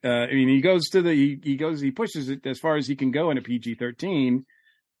 Like, he pushes it as far as he can go in a PG-13.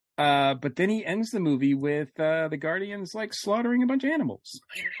 But then he ends the movie with the Guardians like slaughtering a bunch of animals.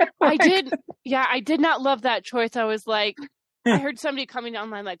 I did not love that choice. I was like, I heard somebody coming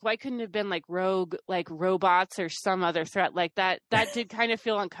online like, why couldn't it have been like rogue, like robots or some other threat like that? That did kind of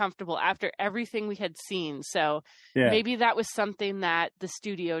feel uncomfortable after everything we had seen. So maybe that was something that the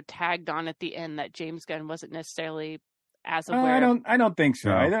studio tagged on at the end that James Gunn wasn't necessarily as aware. I don't think so.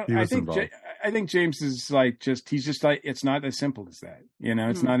 No, I think James is like he's just like, it's not as simple as that.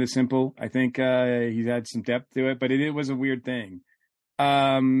 It's not as simple. I think he's had some depth to it, but it was a weird thing.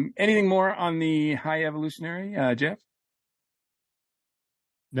 Anything more on the High Evolutionary, Jeff?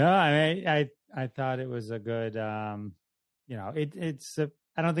 No, I mean, I thought it was a good, it's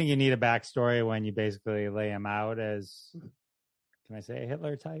I don't think you need a backstory when you basically lay him out as, can I say a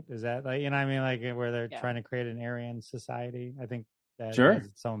Hitler type? Is that like, I mean, like where they're trying to create an Aryan society? I think that has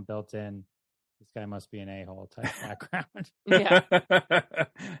its own built in, this guy must be an a-hole type background. Yeah.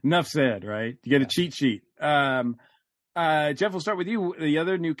 Enough said, right? You get a cheat sheet. Jeff, we'll start with you. The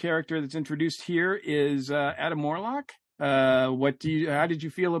other new character that's introduced here is Adam Warlock. How did you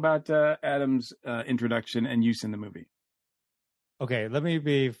feel about Adam's introduction and use in the movie? Okay, let me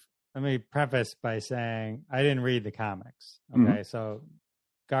preface by saying I didn't read the comics. Okay, so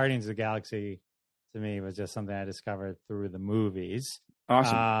Guardians of the Galaxy to me was just something I discovered through the movies.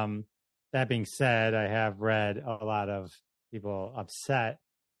 Awesome. That being said, I have read a lot of people upset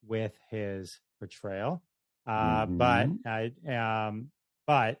with his portrayal, but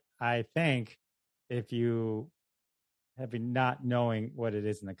I think if you not knowing what it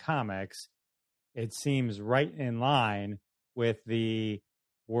is in the comics, it seems right in line with the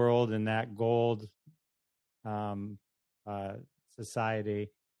world in that gold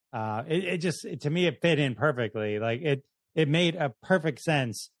society. It just, to me, it fit in perfectly. Like it made a perfect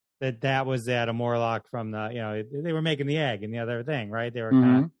sense that was the Adam Warlock from the, they were making the egg and the other thing, right? They were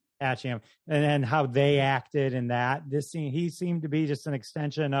kind of hatching him, and then how they acted in that. This scene, he seemed to be just an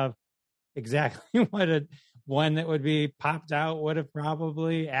extension of exactly what one that would be popped out would have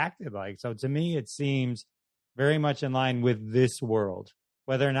probably acted like. So to me, it seems very much in line with this world.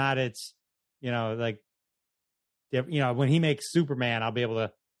 Whether or not it's, when he makes Superman, I'll be able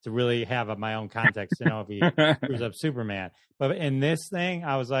to really have my own context to know if he screws up Superman. But in this thing,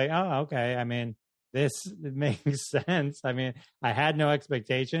 I was like, oh, okay. I mean, it makes sense. I mean, I had no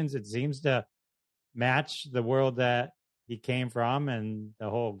expectations. It seems to match the world that he came from and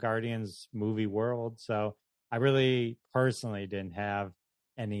the whole Guardians movie world. So I really personally didn't have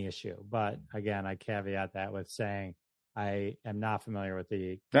any issue. But again, I caveat that with saying I am not familiar with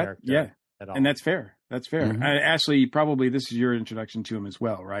the character at all. And that's fair. That's fair. Mm-hmm. Ashley, probably this is your introduction to him as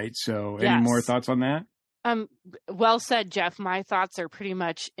well, right? So any more thoughts on that? Well said, Jeff. My thoughts are pretty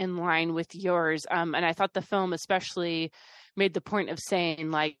much in line with yours. And I thought the film especially made the point of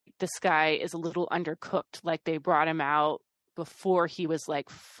saying, like, this guy is a little undercooked. Like, they brought him out before he was, like,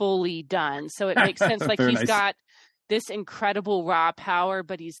 fully done. So it makes sense. Like, he's got this incredible raw power,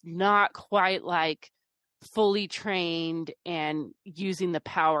 but he's not quite, like, fully trained and using the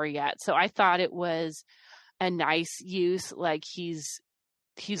power yet. So I thought it was a nice use. Like, he's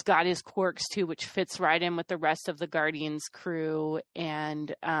he's got his quirks too, which fits right in with the rest of the Guardians crew.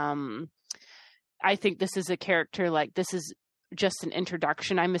 And I think this is a character, like, this is just an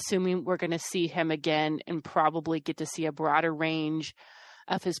introduction. I'm assuming we're going to see him again and probably get to see a broader range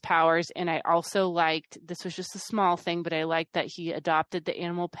of his powers. And I also liked, this was just a small thing, but I liked that he adopted the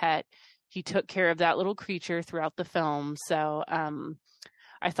animal pet. He took care of that little creature throughout the film. So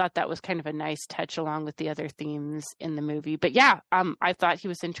I thought that was kind of a nice touch along with the other themes in the movie. But yeah, I thought he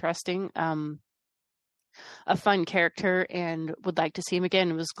was interesting, a fun character, and would like to see him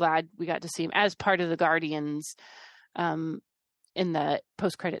again. Was glad we got to see him as part of the Guardians in the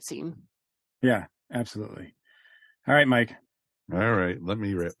post-credit scene. Yeah, absolutely. All right, Mike. All right, let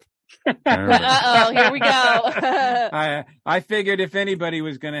me rip. Uh-oh, here we go. I figured if anybody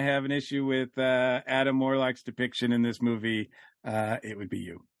was going to have an issue with Adam Warlock's depiction in this movie, it would be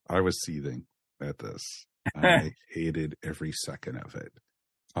you. I was seething at this. I hated every second of it.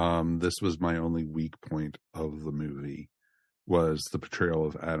 This was my only weak point of the movie, was the portrayal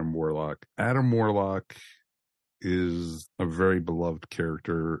of Adam Warlock. Adam Warlock is a very beloved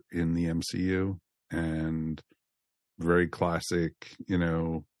character in the MCU and very classic, you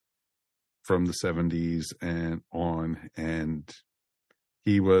know, from the 70s and on. And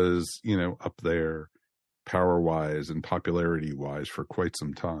he was, you know, up there power-wise and popularity-wise for quite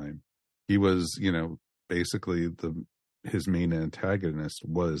some time. He was, you know, basically his main antagonist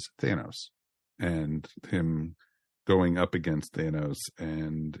was Thanos, and him going up against Thanos,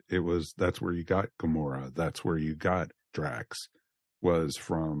 and that's where you got Gamora, that's where you got Drax, was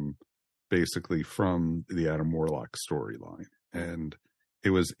basically from the Adam Warlock storyline. And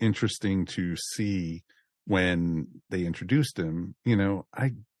it was interesting to see when they introduced him. You know,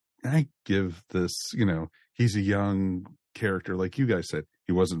 I give this, you know, he's a young character, like you guys said,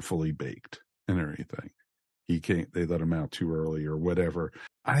 he wasn't fully baked and everything. They let him out too early or whatever.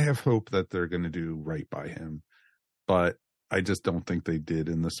 I have hope that they're going to do right by him, but I just don't think they did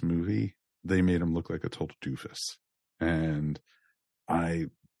in this movie. They made him look like a total doofus, and I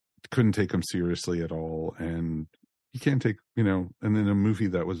couldn't take him seriously at all. And you can't take, you know, and in a movie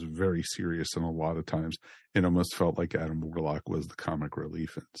that was very serious, and a lot of times it almost felt like Adam Warlock was the comic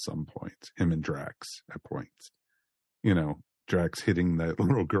relief at some points, him and Drax at points, you know, Drax hitting that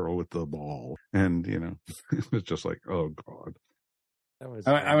little girl with the ball. And, you know, it was just like, oh God.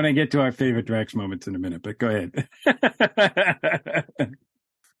 I want to get to our favorite Drax moments in a minute, but go ahead.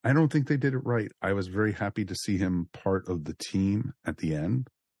 I don't think they did it right. I was very happy to see him part of the team at the end.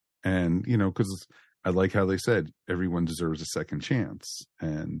 And, you know, because I like how they said everyone deserves a second chance.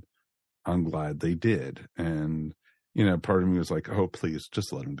 And I'm glad they did. And, you know, part of me was like, oh, please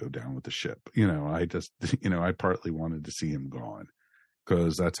just let him go down with the ship. You know, I partly wanted to see him gone,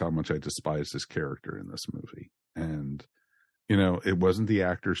 because that's how much I despise his character in this movie. And, you know, it wasn't the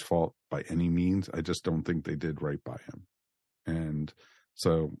actor's fault by any means. I just don't think they did right by him. And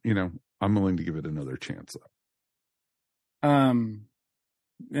so, you know, I'm willing to give it another chance, though.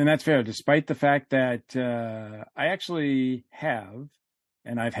 And that's fair, despite the fact that I actually have,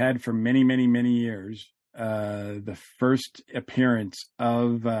 and I've had for many, many, many years, the first appearance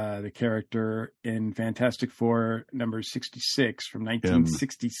of the character in Fantastic Four number 66 from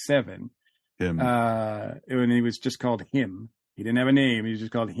 1967. Him. When he was just called Him. He didn't have a name. He was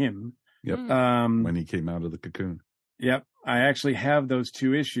just called Him. Yep. When he came out of the cocoon. Yep. I actually have those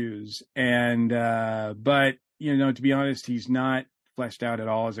two issues. And, but, you know, to be honest, he's not fleshed out at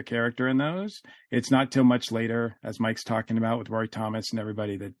all as a character in those. It's not till much later, as Mike's talking about with Roy Thomas and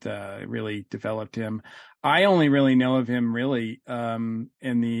everybody, that really developed him. I only really know of him really in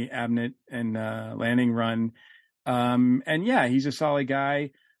the Abnett and Lanning run. And yeah, he's a solid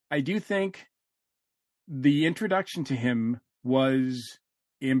guy. I do think the introduction to him was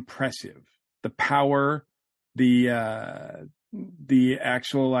impressive. The power, the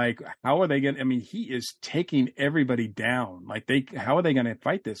actual, like, how are they going to, I mean, he is taking everybody down. Like, how are they going to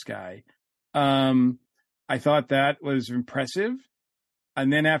fight this guy? I thought that was impressive.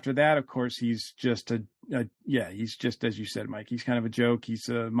 And then after that, of course, he's just he's just, as you said, Mike, he's kind of a joke. He's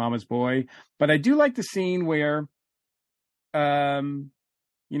a mama's boy. But I do like the scene where,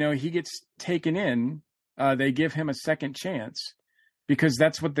 you know, he gets taken in. They give him a second chance, because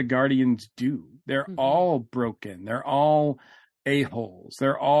that's what the Guardians do. They're all broken. They're all a-holes.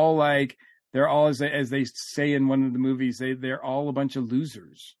 They're all, as they say in one of the movies, they're all a bunch of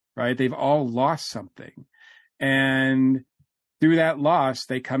losers, right? They've all lost something. And through that loss,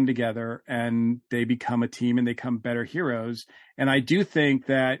 they come together and they become a team and they become better heroes. And I do think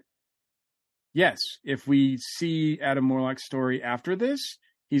that, yes, if we see Adam Warlock's story after this,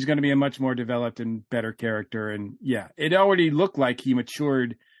 He's going to be a much more developed and better character. And yeah, it already looked like he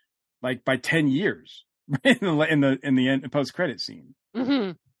matured like by 10 years in the end post credit scene.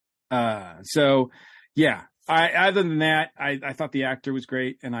 Mm-hmm. So yeah, other than that, I thought the actor was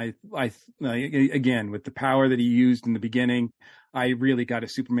great. And I again, with the power that he used in the beginning, I really got a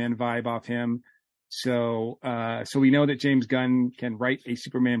Superman vibe off him. So we know that James Gunn can write a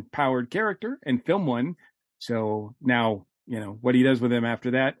Superman powered character and film one. So now, what he does with him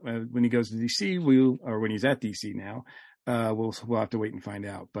after that, when he goes to DC, or when he's at DC now, we'll have to wait and find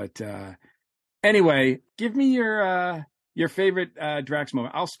out. But anyway, give me your favorite Drax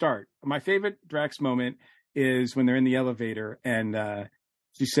moment. I'll start. My favorite Drax moment is when they're in the elevator and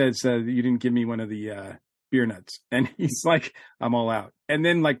she says, you didn't give me one of the beer nuts. And he's like, I'm all out. And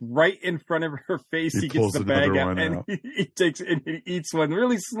then like right in front of her face, he gets the bag out and he takes it and he eats one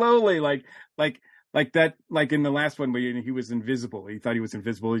really slowly, like that, like in the last one where he was invisible. He thought he was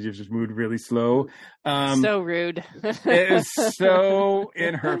invisible. He just moved really slow. So rude. It was so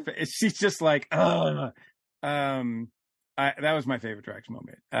in her face. She's just like, that was my favorite Drax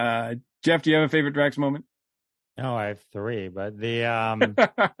moment. Jeff, do you have a favorite Drax moment? No, I have 3, but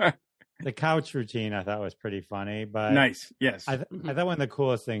the couch routine I thought was pretty funny. But nice, yes. I thought one of the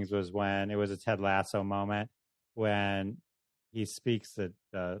coolest things was when it was a Ted Lasso moment when he speaks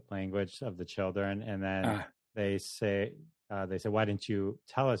the language of the children, and then they say, "Why didn't you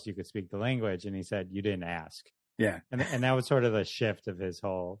tell us you could speak the language?" And he said, "You didn't ask." Yeah, and that was sort of the shift of his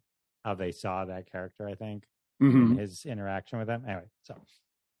whole how they saw that character. I think mm-hmm. his interaction with them. Anyway, so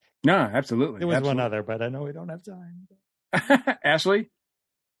no, absolutely. There was one other, but I know we don't have time. Ashley.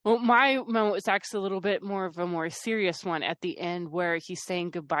 Well, my moment was actually a little bit more of a more serious one at the end where he's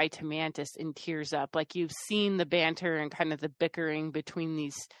saying goodbye to Mantis and tears up. Like you've seen the banter and kind of the bickering between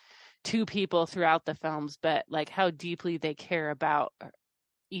these two people throughout the films, but like how deeply they care about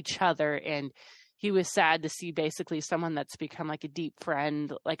each other. And he was sad to see basically someone that's become like a deep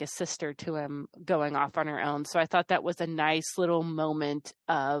friend, like a sister to him, going off on her own. So I thought that was a nice little moment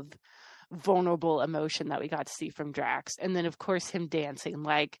of vulnerable emotion that we got to see from Drax. And then of course him dancing,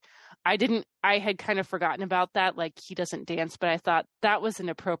 like I had kind of forgotten about that, like he doesn't dance, but I thought that was an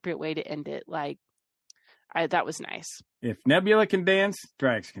appropriate way to end it. Like that was nice. If Nebula can dance,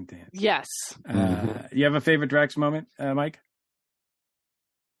 Drax can dance. Yes. You have a favorite Drax moment, Mike?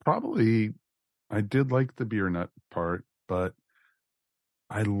 Probably I did like the beer nut part, but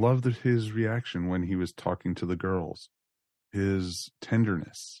I loved his reaction when he was talking to the girls, his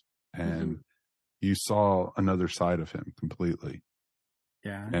tenderness. And you saw another side of him completely.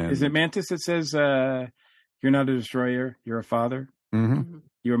 Yeah. And is it Mantis that says, you're not a destroyer, you're a father? Mm-hmm.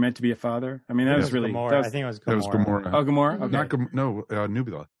 You were meant to be a father? I mean, that was really... Gamora. I think it was Gamora. That was Gamora. Oh, Gamora? Okay. Not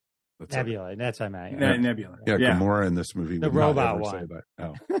Nebula. Nebula. That's what I meant. Yeah. Nebula. Yeah, Gamora in this movie. The robot one.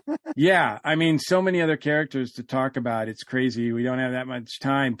 Oh. Yeah. I mean, so many other characters to talk about. It's crazy. We don't have that much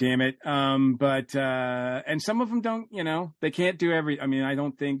time, damn it. But and some of them don't, they can't do I mean, I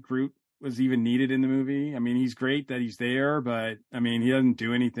don't think Groot was even needed in the movie. I mean, he's great that he's there, but I mean, he doesn't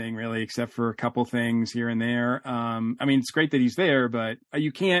do anything really except for a couple things here and there. I mean, it's great that he's there, but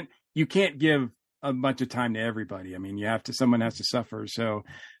you can't give a bunch of time to everybody. I mean, someone has to suffer. So,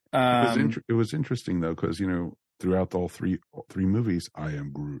 it was interesting though, because throughout all three movies, I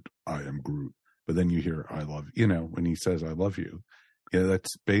am Groot, but then you hear I love, when he says I love you,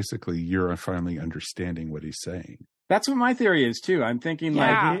 that's basically you're finally understanding what he's saying. That's what my theory is too. I'm thinking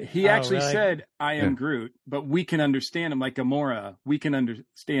like he actually said I am Groot, but we can understand him like Gamora. We can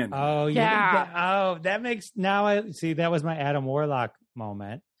understand. Oh yeah. That makes that was my Adam Warlock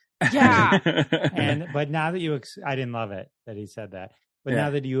moment. Yeah. But now that I didn't love it that he said that. But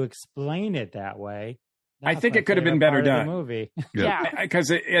now that you explain it that way, I think it could have been better done. Movie. Yeah, because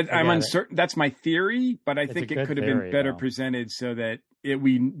I'm uncertain. That's my theory, but I think it could have been better presented so that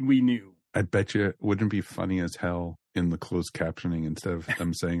we knew. I bet you it wouldn't be funny as hell in the closed captioning instead of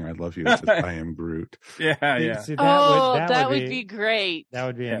them saying "I love you." It says, "I am Groot." Yeah. See, that would be great. That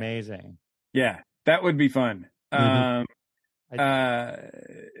would be amazing. Yeah, that would be fun. Mm-hmm.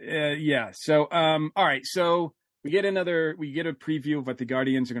 Yeah. So, all right. So we get a preview of what the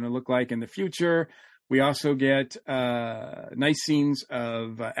Guardians are going to look like in the future. We also get nice scenes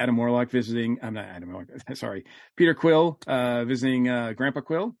of Adam Warlock visiting. I'm not Adam Warlock. Sorry, Peter Quill visiting Grandpa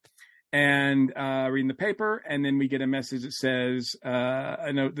Quill, and reading the paper. And then we get a message that says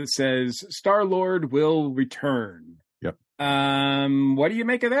a note that says Star-Lord will return. Yep. What do you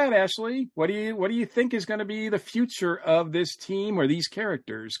make of that, Ashley? What do you think is going to be the future of this team or these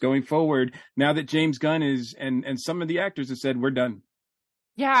characters going forward now that James Gunn is and some of the actors have said we're done?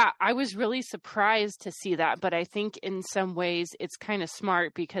 Yeah, I was really surprised to see that, but I think in some ways it's kind of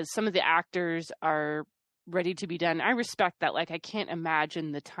smart because some of the actors are ready to be done. I respect that. Like, I can't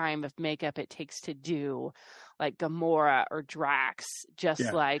imagine the time of makeup it takes to do like Gamora or Drax,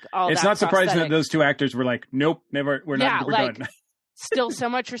 just like all that. It's not surprising that prosthetic. those two actors were like, nope, never, we're like, done. Still so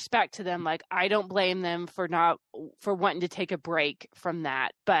much respect to them. Like, I don't blame them for wanting to take a break from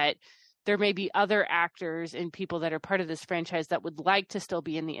that, but there may be other actors and people that are part of this franchise that would like to still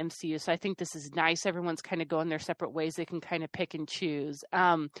be in the MCU. So I think this is nice. Everyone's kind of going their separate ways. They can kind of pick and choose.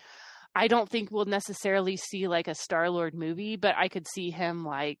 I don't think we'll necessarily see like a Star-Lord movie, but I could see him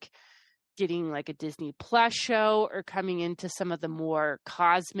like getting like a Disney Plus show or coming into some of the more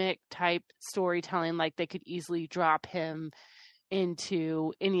cosmic type storytelling. Like, they could easily drop him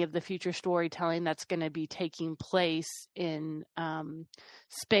into any of the future storytelling that's going to be taking place in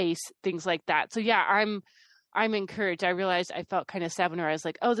space, things like that. So yeah, I'm encouraged. I realized I felt kind of sad when I was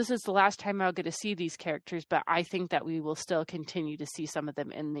like, oh, this is the last time I'll get to see these characters, but I think that we will still continue to see some of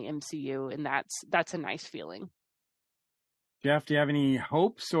them in the MCU, and that's a nice feeling. Jeff, do you have any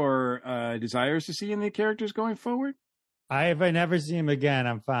hopes or desires to see in the characters going forward? If I never see him again,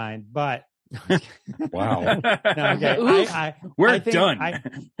 I'm fine. But wow, no, okay. We're done.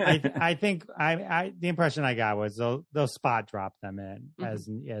 I think the impression I got was they'll spot drop them in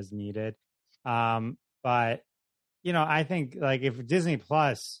as needed. But I think like if Disney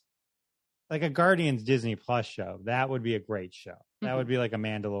Plus, like a Guardians Disney Plus show, that would be a great show. That would be like a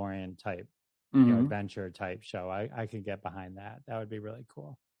Mandalorian type, adventure type show. I could get behind that. That would be really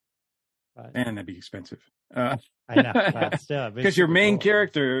cool. But, and that'd be expensive. I know, but still, because your main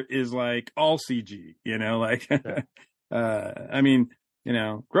character is like all CG. Sure. I mean,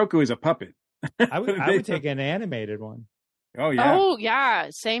 Grogu is a puppet. I would take an animated one. Oh yeah. Oh yeah.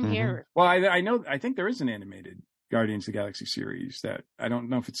 Same here. Well, I think there is an animated Guardians of the Galaxy series that I don't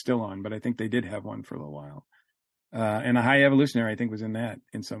know if it's still on, but I think they did have one for a little while. And a High Evolutionary, I think, was in that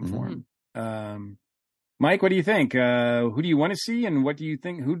in some form. Mike, what do you think? Who do you want to see, and what do you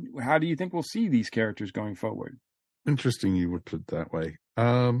think? How do you think we'll see these characters going forward? Interesting, you would put it that way.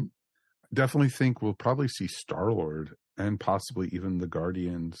 Definitely think we'll probably see Star-Lord and possibly even the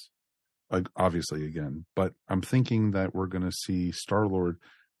Guardians. Obviously, again, but I'm thinking that we're going to see Star-Lord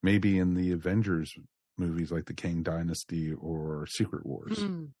maybe in the Avengers movies, like the Kang Dynasty or Secret Wars.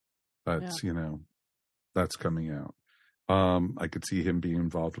 That's that's coming out. I could see him being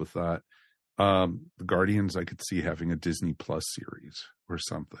involved with that. The Guardians, I could see having a Disney Plus series or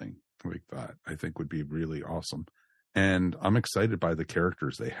something like that. I think would be really awesome. And I'm excited by the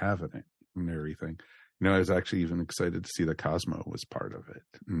characters they have in it and everything. I was actually even excited to see that Cosmo was part of it.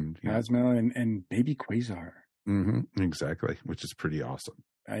 And, Cosmo and Baby Quasar. Exactly, which is pretty awesome.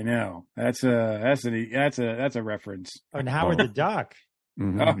 I know. That's a reference. And Howard the Duck.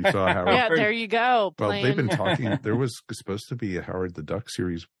 You saw Howard. Yeah, there you go. Well, they've been talking. There was supposed to be a Howard the Duck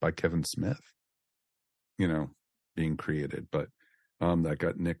series by Kevin Smith, being created, but that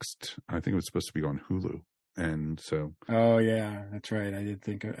got nixed. I think it was supposed to be on Hulu, and so. Oh yeah, that's right. I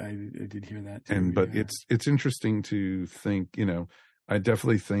did hear that too. But it's interesting to think. I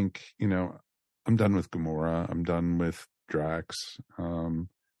definitely think. I'm done with Gamora. I'm done with Drax.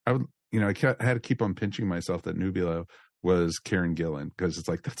 I would. I had to keep on pinching myself that Nubila was Karen Gillan, because it's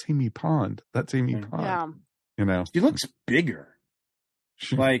like, that's Amy Pond. That's Amy Pond. Yeah. She looks bigger.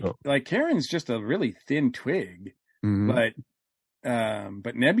 Like Karen's just a really thin twig, but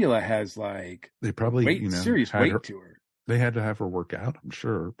Nebula has like they probably serious weight to her. They had to have her work out, I'm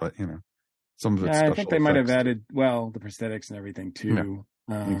sure, but some of it's I think they might have added the prosthetics and everything too.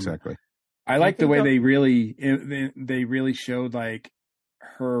 Exactly. I like the way they really showed like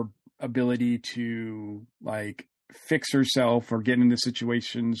her ability to like fix herself or get into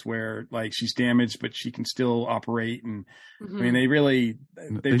situations where like she's damaged but she can still operate, and I mean they really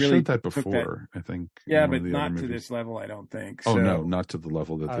showed that before, I think. Yeah, but not to this level, I don't think. Oh no, not to the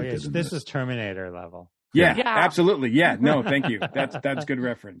level that they did. This is Terminator level. Yeah, absolutely. Yeah, no, thank you. That's good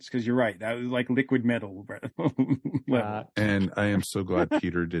reference, because you're right. That was like liquid metal level. And I am so glad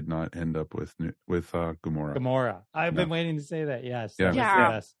Peter did not end up with Gamora. Gamora. I've been waiting to say that. Yes.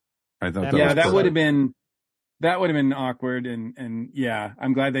 Yeah. I thought that would have been. That would have been awkward, and yeah,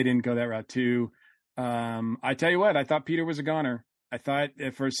 I'm glad they didn't go that route too. I tell you what, I thought Peter was a goner. I thought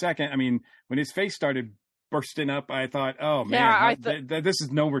for a second, I mean, when his face started bursting up, I thought, oh man, this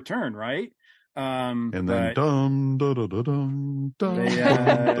is no return, right? And then dum da da da dum dum.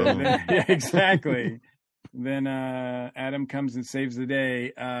 Yeah, exactly. Then Adam comes and saves the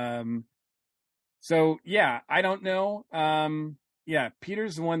day. So yeah, I don't know. Yeah,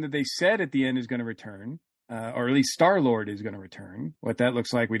 Peter's the one that they said at the end is going to return. or at least Star-Lord is going to return. What that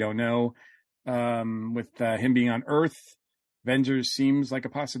looks like, we don't know. With him being on Earth, Avengers seems like a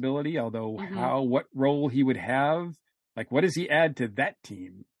possibility, although what role he would have, like what does he add to that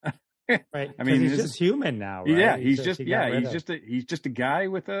team? Right. I mean, he's just human now, right? Yeah, he's just a guy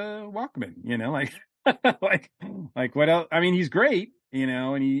with a Walkman, like what else? I mean, he's great,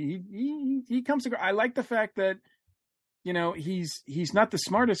 and he comes to. I like the fact that he's not the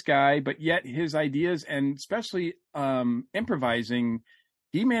smartest guy, but yet his ideas and especially improvising,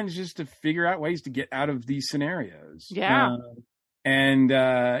 he manages to figure out ways to get out of these scenarios. Yeah. And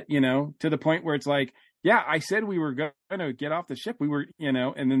to the point where it's like, yeah, I said we were going to get off the ship. We were,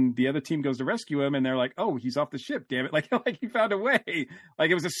 and then the other team goes to rescue him and they're like, oh, he's off the ship. Damn it. Like he found a way.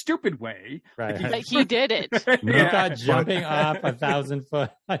 Like it was a stupid way. Right. Like he did it. Not jumping off 1,000 foot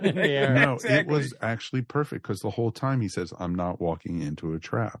in the air. No, It was actually perfect because the whole time he says, I'm not walking into a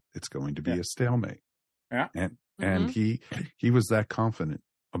trap. It's going to be a stalemate. Yeah. And he was that confident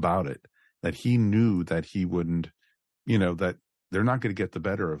about it that he knew that he wouldn't, that they're not going to get the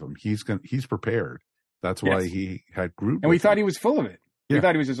better of him. He's prepared. That's why he had Groot. And we thought he was full of it. Yeah. We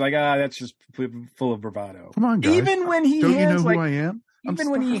thought he was just like, that's just full of bravado. Come on, guys. Even when he don't hands, you know who I am?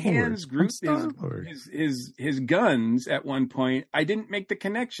 Even when he hands Groot his guns at one point, I didn't make the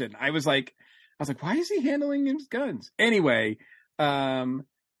connection. I was like, why is he handling his guns? Anyway, do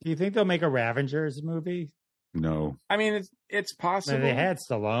you think they'll make a Ravengers movie? No. I mean, it's possible. They had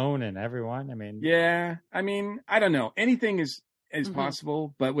Stallone and everyone. I mean, yeah. I mean, I don't know. Anything is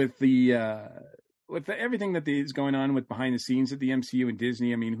possible, but with everything that is going on with behind the scenes at the MCU and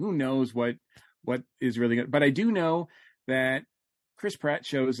Disney, I mean, who knows what is really good. But I do know that Chris Pratt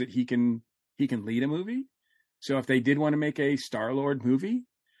shows that he can lead a movie. So if they did want to make a Star-Lord movie,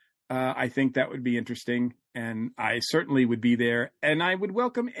 I think that would be interesting. And I certainly would be there. And I would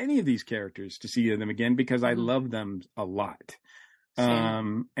welcome any of these characters to see them again because I love them a lot.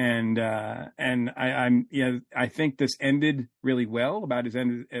 Same. I think this ended really well, about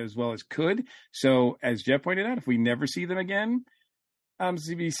as well as could. So as Jeff pointed out, if we never see them again,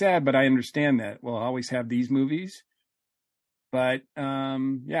 to be sad, but I understand that we'll always have these movies. But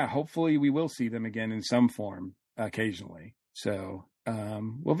hopefully we will see them again in some form occasionally. So,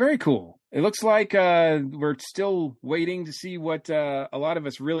 very cool. It looks like we're still waiting to see what a lot of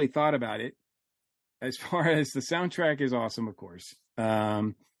us really thought about it. As far as the soundtrack is awesome, of course. So, I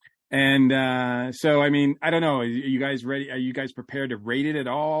mean, I don't know. Are you guys ready? Are you guys prepared to rate it at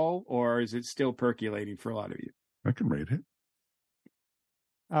all? Or is it still percolating for a lot of you? I can rate it.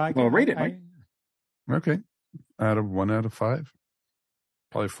 Rate it, Mike. Okay. 1 out of 5.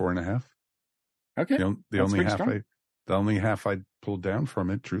 Probably 4.5. Okay. The only half I pulled down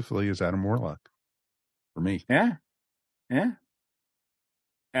from it, truthfully, is Adam Warlock. For me. Yeah. Yeah.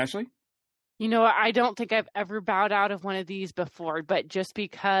 Ashley? I don't think I've ever bowed out of one of these before, but just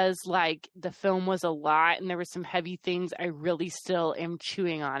because like the film was a lot and there were some heavy things, I really still am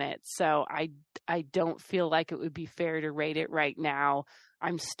chewing on it. So I don't feel like it would be fair to rate it right now.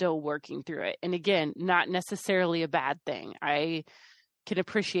 I'm still working through it. And again, not necessarily a bad thing. I can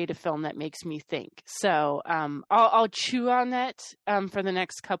appreciate a film that makes me think. So I'll chew on that for the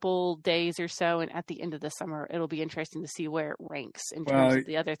next couple days or so. And at the end of the summer, it'll be interesting to see where it ranks in terms of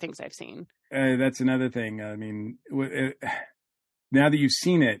the other things I've seen. That's another thing. I mean, now that you've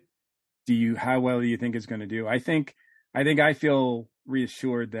seen it, how well do you think it's going to do? I think I feel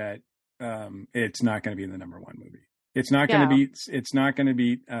reassured that it's not going to be in the number one movie. It's not going to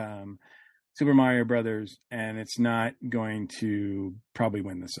beat Super Mario Brothers, and it's not going to probably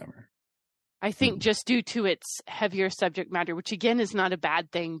win this summer. I think just due to its heavier subject matter, which again is not a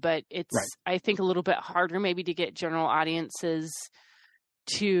bad thing, but it's, right. I think, a little bit harder maybe to get general audiences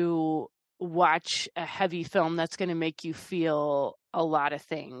to watch a heavy film that's going to make you feel a lot of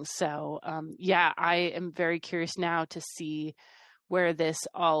things. So, I am very curious now to see where this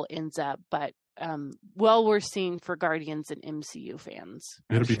all ends up, but we're seeing for Guardians and MCU fans.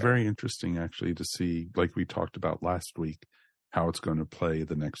 It'll be very interesting, actually, to see, like we talked about last week, how it's going to play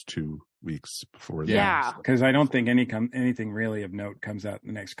the next 2 weeks before that. Yeah, because I don't think anything really of note comes out in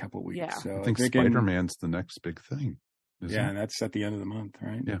the next couple of weeks. Yeah. So I think Spider-Man's the next big thing. And that's at the end of the month,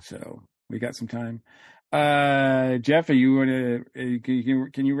 right? Yeah. So we got some time. Jeff, are you going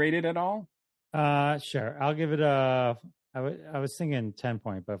to? Can you rate it at all? Sure. I'll give it a. I was thinking 10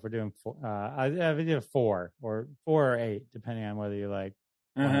 point, but if we're doing 4, I would do a 4 or 8, depending on whether you like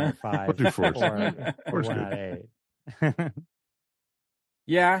 1 or 5 We'll do 4. or 1 out of 8.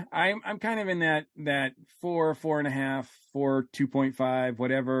 Yeah, I'm kind of in that 4, 4.5, 4, 2.5,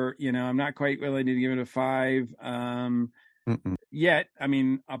 whatever. I'm not quite willing to give it a 5 yet. I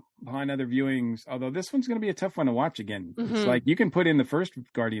mean, upon other viewings, although this one's going to be a tough one to watch again. It's Mhm. like you can put in the first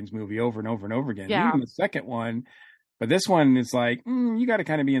Guardians movie over and over and over again, Yeah. even the second one. But this one is like, you got to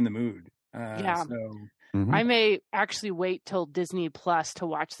kind of be in the mood. Yeah. So I may actually wait till Disney Plus to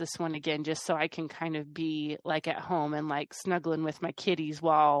watch this one again, just so I can kind of be like at home and like snuggling with my kitties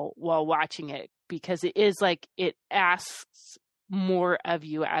while watching it, because it is like it asks more of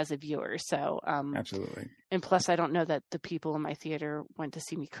you as a viewer. So absolutely. And plus, I don't know that the people in my theater went to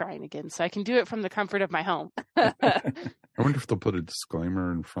see me crying again, so I can do it from the comfort of my home. I wonder if they'll put a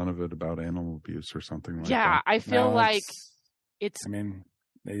disclaimer in front of it about animal abuse or something like that. Yeah, I feel like it's. I mean,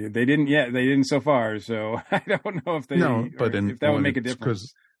 they didn't yet. They didn't so far. So I don't know if they. No, but if that would make a difference.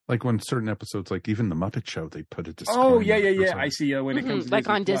 Because, like, when certain episodes, like even the Muppet Show, they put a disclaimer. Oh yeah. I see. When it comes to like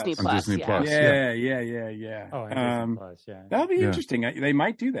Disney on Disney Plus. On Disney Plus. Yeah. Oh, and Disney Plus, yeah. That'll be interesting. They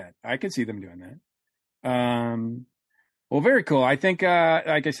might do that. I could see them doing that. Well, very cool. I think,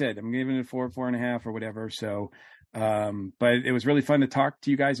 like I said, I'm giving it 4.5 or whatever. So, but it was really fun to talk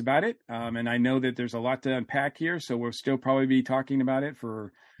to you guys about it. And I know that there's a lot to unpack here, so we'll still probably be talking about it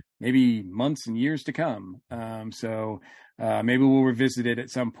for maybe months and years to come. So maybe we'll revisit it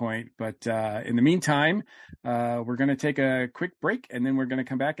at some point. But in the meantime, we're going to take a quick break, and then we're going to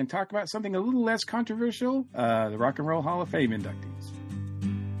come back and talk about something a little less controversial, the Rock and Roll Hall of Fame inductees.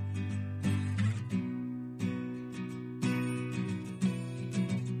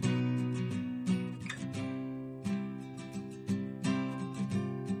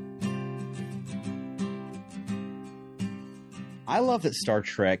 I love that Star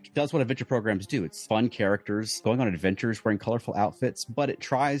Trek does what adventure programs do. It's fun characters going on adventures, wearing colorful outfits, but it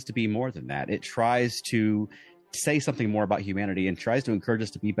tries to be more than that. It tries to say something more about humanity and tries to encourage us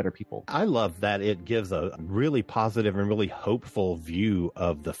to be better people. I love that it gives a really positive and really hopeful view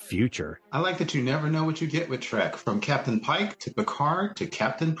of the future. I like that you never know what you get with Trek, from Captain Pike to Picard to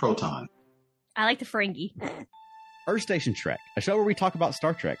Captain Proton. I like the Ferengi. Earth Station Trek, a show where we talk about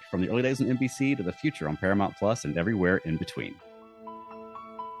Star Trek from the early days on NBC to the future on Paramount Plus and everywhere in between.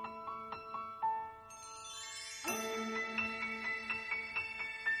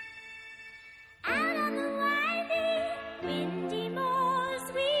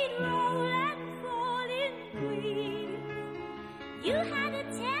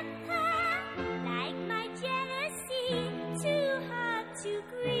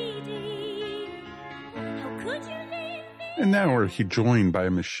 And now we're joined by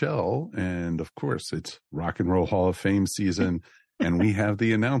Michelle, and of course it's Rock and Roll Hall of Fame season, and we have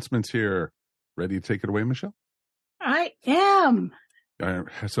the announcements here. Ready to take it away, Michelle? I am.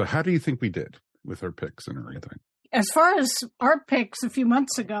 So how do you think we did with our picks and everything? As far as our picks a few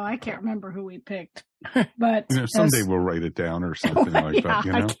months ago, I can't remember who we picked, but someday we'll write it down or something like that.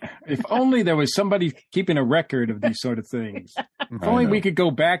 You know, if only there was somebody keeping a record of these sort of things. If only we could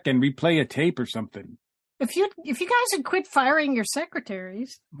go back and replay a tape or something. If you guys had quit firing your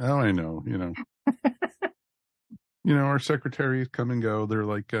secretaries. Oh, I know. Our secretaries come and go. They're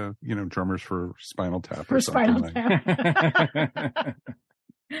like, drummers for Spinal Tap. For Spinal Tap.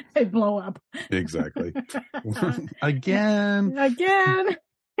 They blow up. Exactly. Again.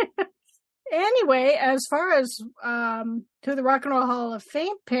 Anyway, as far as to the Rock and Roll Hall of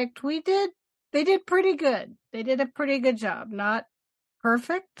Fame picked, they did pretty good. They did a pretty good job. Not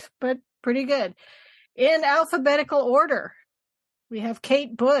perfect, but pretty good. In alphabetical order, we have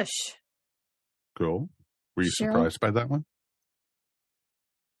Kate Bush. Cool. Were you Cheryl? surprised by that one?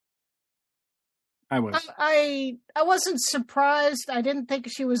 I was. I wasn't surprised. I didn't think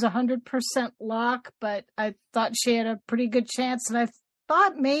she was 100% lock, but I thought she had a pretty good chance. And I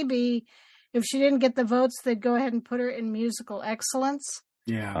thought maybe if she didn't get the votes, they'd go ahead and put her in musical excellence.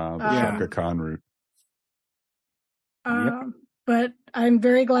 Yeah. The Chaka Khan route. But I'm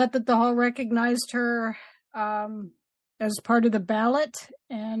very glad that the Hall recognized her as part of the ballot,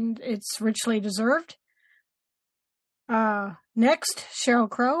 and it's richly deserved. Next, Sheryl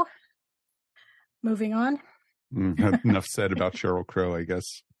Crow. Moving on. Enough said about Sheryl Crow, I guess.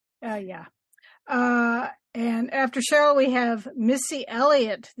 Yeah. And after Sheryl, we have Missy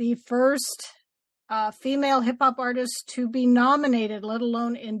Elliott, the first female hip-hop artist to be nominated, let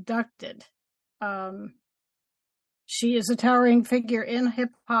alone inducted. She is a towering figure in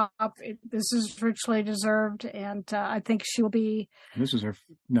hip-hop. This is richly deserved, and I think she will be... This was her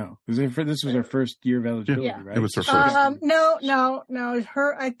first year of eligibility, right? It was her first. No.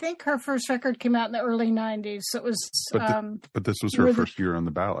 I think her first record came out in the early 90s. So it was... But this was her first year on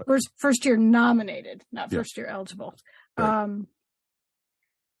the ballot. First year nominated, not first year eligible. Right.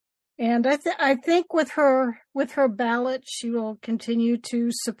 And I think with her ballot, she will continue to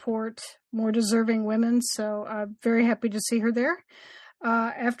support more deserving women. So I'm very happy to see her there.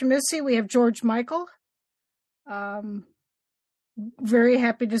 After Missy, we have George Michael. Very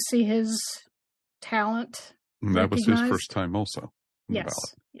happy to see his talent. And that was his recognized. first time also. on the Yes,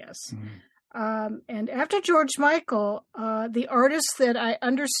 ballot. yes. Mm-hmm. And after George Michael, the artist that I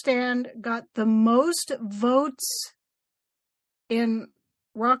understand got the most votes in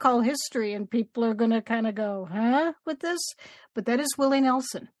Rock Hall history, and people are going to kind of go, huh, with this? But that is Willie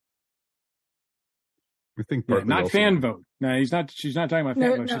Nelson. I think not fan vote. No, she's not talking about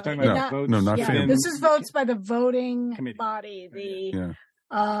fan vote. She's talking about votes. No, not fan This vote. is votes by the voting Committee. body, the Yeah.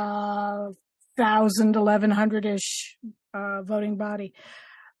 1,000, 1,100-ish voting body.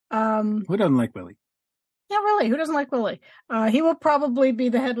 Who doesn't like Willie? Yeah, really. Who doesn't like Willie? He will probably be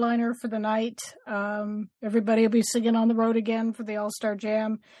the headliner for the night. Everybody will be singing on the road again for the All-Star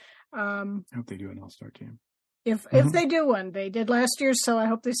Jam. I hope they do an All-Star Jam. If they do one, they did last year, so I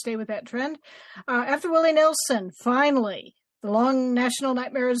hope they stay with that trend. After Willie Nelson, finally, the long national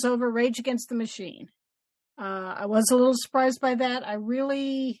nightmare is over. Rage Against the Machine. I was a little surprised by that. I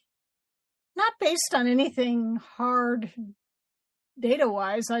really, not based on anything hard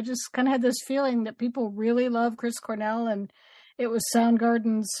data-wise, I just kind of had this feeling that people really love Chris Cornell, and it was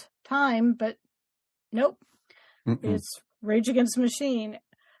Soundgarden's time, but nope. It's Rage Against the Machine.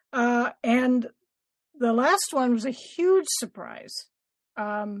 And the last one was a huge surprise.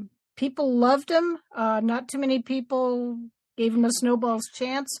 People loved him. Not too many people gave him a snowball's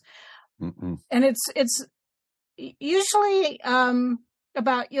chance. And it's usually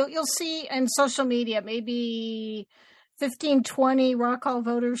about, you'll see in social media, maybe 15, 20 Rock Hall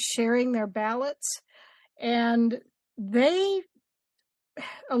voters sharing their ballots. And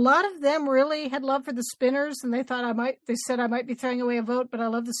a lot of them really had love for the Spinners, and they said I might be throwing away a vote, but I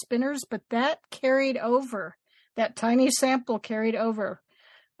love the Spinners. But that carried over. That tiny sample carried over.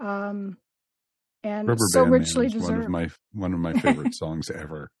 And Rubber so Band richly Man is deserved. one of my favorite songs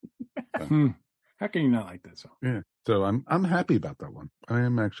ever. How can you not like that song? Yeah. So I'm happy about that one. I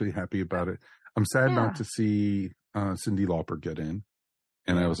am actually happy about it. I'm sad not to see Cyndi Lauper get in.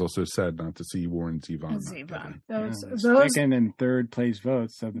 And I was also sad not to see Warren Zevon. Those second and third place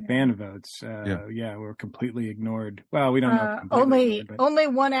votes, so the fan votes, were completely ignored. Well, we don't know. Only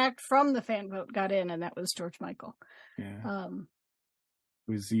one act from the fan vote got in, and that was George Michael. Yeah.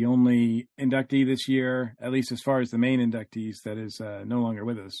 Was the only inductee this year, at least as far as the main inductees, that is no longer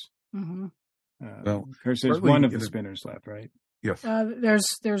with us. Mm-hmm. Of course, there's one of the Spinners left, right? Yes.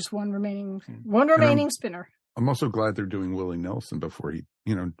 There's one remaining spinner. I'm also glad they're doing Willie Nelson before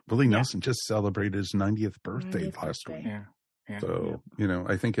Willie Nelson just celebrated his 90th birthday last week. Yeah. So,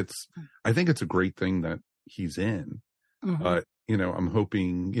 I think it's a great thing that he's in. Mm-hmm. But, I'm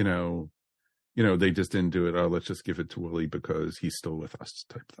hoping, they just didn't do it. Oh, let's just give it to Willie because he's still with us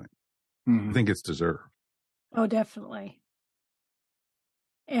type thing. Mm-hmm. I think it's deserved. Oh, definitely.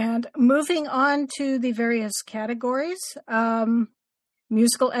 And moving on to the various categories,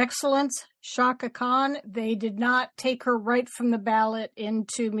 musical excellence, Chaka Khan. They did not take her right from the ballot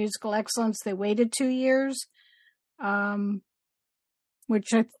into musical excellence. They waited 2 years, which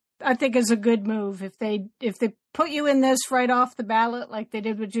I think is a good move. If they put you in this right off the ballot, like they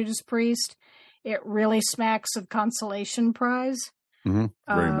did with Judas Priest, it really smacks of consolation prize. Mm-hmm.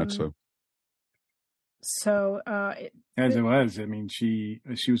 Very much so. So as it was, I mean, she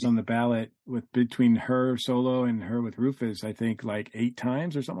was on the ballot between her solo and her with Rufus, I think like 8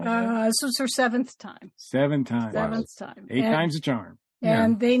 times or something like that. This was her 7th time. 7 times. 7th time. 8 times the charm.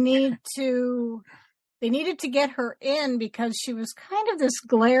 And they needed to get her in because she was kind of this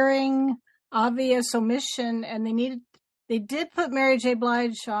glaring, obvious omission, and they did put Mary J.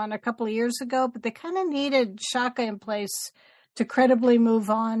 Blige on a couple of years ago, but they kind of needed Chaka in place to credibly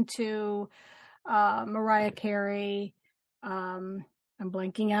move on to Mariah Carey. I'm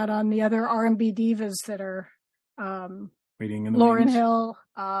blanking out on the other R&B divas that are waiting in the Lauryn wings. Hill,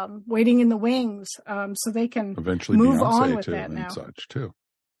 waiting in the wings, so they can eventually move Beyonce on with too, that and now. such too.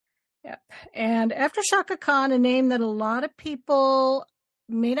 Yep. And after Chaka Khan, a name that a lot of people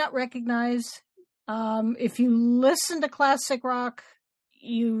may not recognize. If you listen to classic rock,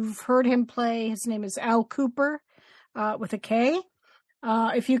 you've heard him play. His name is Al Cooper, with a K.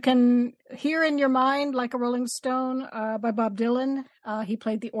 If you can hear in your mind Like a Rolling Stone by Bob Dylan, he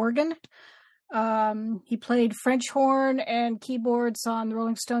played the organ. He played French horn and keyboards on the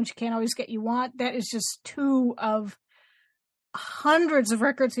Rolling Stones' You Can't Always Get You Want. That is just 2 of hundreds of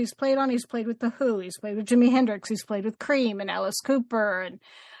records he's played on. He's played with The Who. He's played with Jimi Hendrix. He's played with Cream and Alice Cooper. And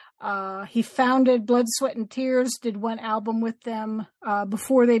he founded Blood, Sweat, and Tears, did one album with them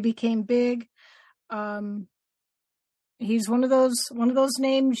before they became big. He's one of those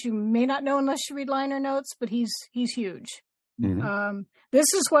names you may not know unless you read liner notes, but he's huge. This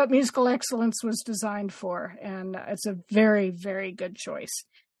is what musical excellence was designed for, and it's a very, very good choice.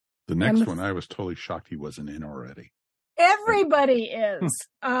 The next one, I was totally shocked he wasn't in already. Everybody is.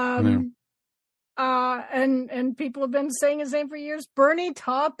 And people have been saying his name for years. Bernie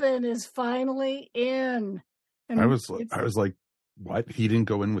Taupin is finally in. And I was like, what? He didn't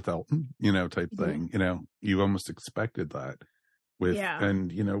go in with Elton, type thing. You almost expected that and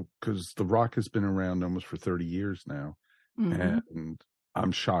because The Rock has been around almost for 30 years now. And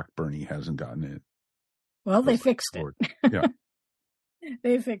I'm shocked Bernie hasn't gotten in. Well, they fixed it. Yeah.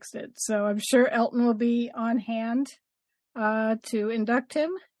 They fixed it. So I'm sure Elton will be on hand to induct him,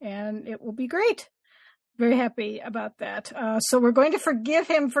 and it will be great. Very happy about that. So we're going to forgive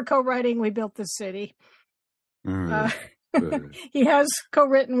him for co-writing We Built This City. He has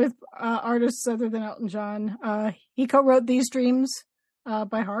co-written with artists other than Elton John. He co-wrote These Dreams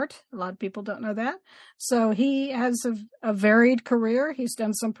by heart. A lot of people don't know that. So he has a varied career. He's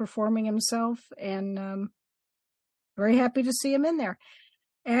done some performing himself, and very happy to see him in there.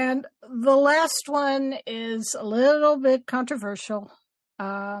 And the last one is a little bit controversial.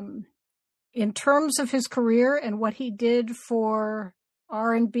 In terms of his career and what he did for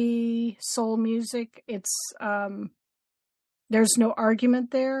R&B, soul music, it's there's no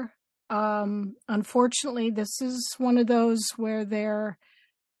argument there. Unfortunately, this is one of those where there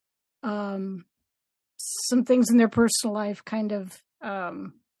some things in their personal life kind of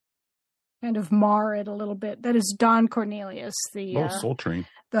mar it a little bit. That is Don Cornelius, the Soul Train,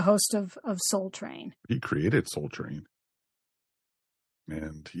 the host of Soul Train. He created Soul Train,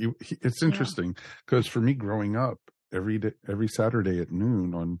 and it's interesting because for me growing up, every Saturday at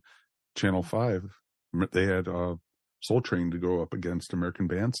noon on Channel 5, they had Soul Train to go up against American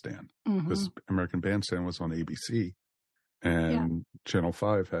Bandstand, because American Bandstand was on ABC, and Channel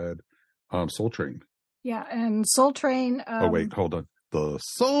 5 had Soul Train. Yeah, and Soul Train. Oh wait, hold on. The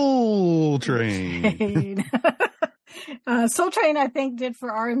Soul Train. Soul Train, I think, did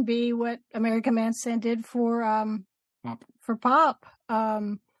for R&B what American Bandstand did for pop.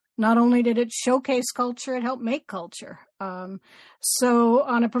 Not only did it showcase culture, it helped make culture. So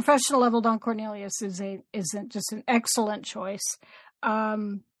on a professional level, Don Cornelius isn't just an excellent choice.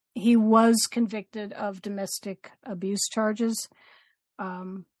 He was convicted of domestic abuse charges.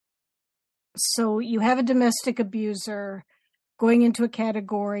 So you have a domestic abuser going into a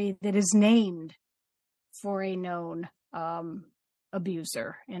category that is named for a known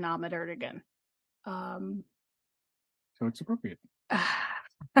abuser in Ahmet Ertegun. So it's appropriate.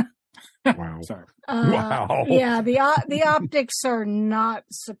 Wow. Sorry. Wow. Yeah, the optics are not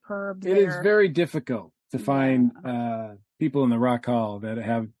superb there. It is very difficult to find people in the Rock Hall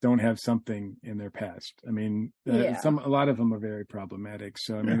that don't have something in their past. I mean, a lot of them are very problematic.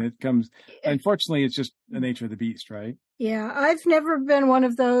 So I mean, it comes. Unfortunately, it's just the nature of the beast, right? Yeah, I've never been one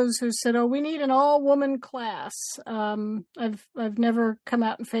of those who said, "Oh, we need an all-woman class." I've never come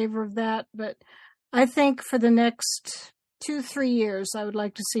out in favor of that, but I think for the next 2-3 years, I would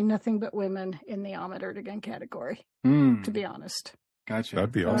like to see nothing but women in the Ahmet Ertegun category. To be honest, gotcha.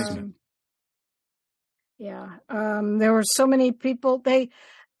 That'd be awesome. There were so many people. The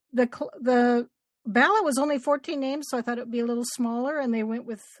ballot was only 14 names, so I thought it would be a little smaller, and they went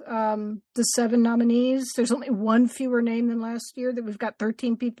with the 7 nominees. There's only one fewer name than last year. That we've got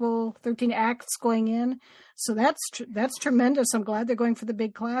 13 acts going in, so that's tremendous. I'm glad they're going for the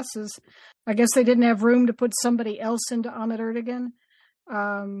big classes. I guess they didn't have room to put somebody else into Ahmet Ertegun.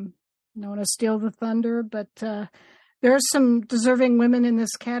 Don't want to steal the thunder, but there are some deserving women in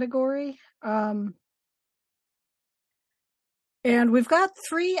this category. And we've got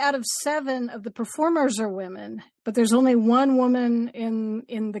 3 out of 7 of the performers are women, but there's only one woman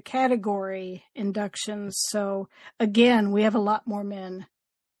in the category inductions. So again, we have a lot more men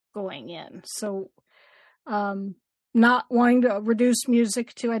going in. So not wanting to reduce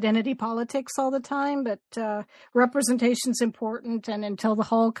music to identity politics all the time, but representation's important. And until the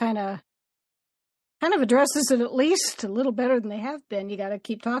hall kind of addresses it at least a little better than they have been, you got to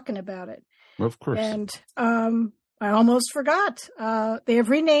keep talking about it. Well, of course. And I almost forgot. They have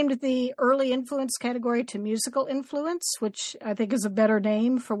renamed the early influence category to musical influence, which I think is a better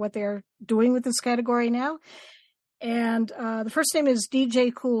name for what they're doing with this category now. And the first name is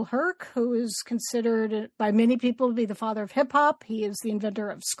DJ Kool Herc, who is considered by many people to be the father of hip hop. He is the inventor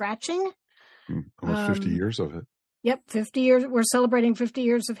of scratching. Almost 50 years of it. Yep, 50 years. We're celebrating 50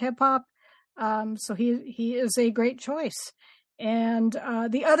 years of hip hop. So he is a great choice. And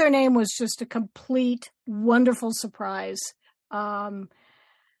the other name was just a complete wonderful surprise.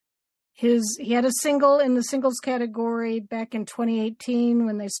 he had a single in the singles category back in 2018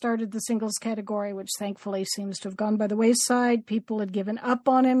 when they started the singles category, which thankfully seems to have gone by the wayside. People had given up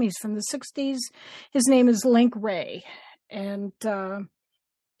on him. He's from the 60s. His name is Link Wray. And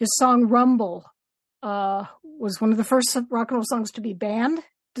his song Rumble was one of the first rock and roll songs to be banned.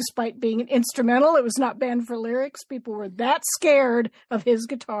 Despite being an instrumental, it was not banned for lyrics. People were that scared of his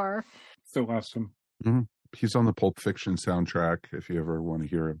guitar. So awesome. Mm-hmm. He's on the Pulp Fiction soundtrack if you ever want to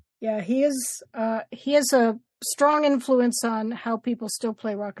hear him. Yeah, he has a strong influence on how people still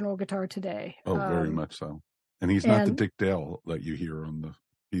play rock and roll guitar today. Oh, very much so. And he's not the Dick Dale that you hear on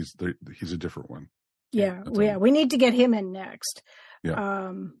he's a different one. Yeah, we need to get him in next.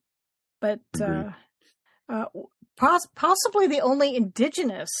 Yeah. Possibly the only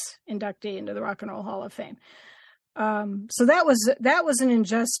indigenous inductee into the Rock and Roll Hall of Fame. So that was an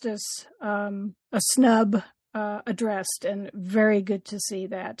injustice, a snub addressed, and very good to see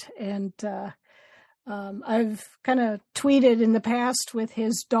that. And I've kind of tweeted in the past with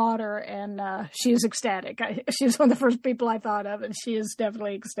his daughter, and she is ecstatic. She's one of the first people I thought of, and she is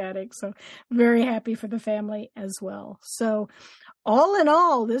definitely ecstatic. So very happy for the family as well. So all in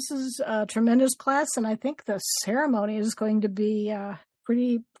all, this is a tremendous class, and I think the ceremony is going to be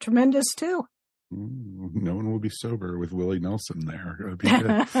pretty tremendous too. No one will be sober with Willie Nelson there. It would be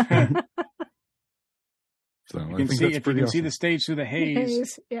good. So you can see if you can see the stage through the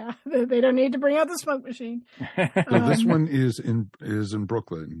haze. Yeah, they don't need to bring out the smoke machine. Well, this one is in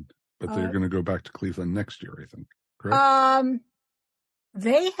Brooklyn, but they're going to go back to Cleveland next year, I think. Correct?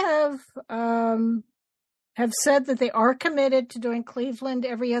 They have said that they are committed to doing Cleveland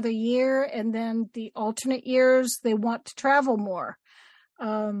every other year, and then the alternate years they want to travel more.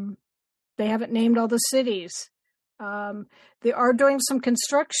 They haven't named all the cities. They are doing some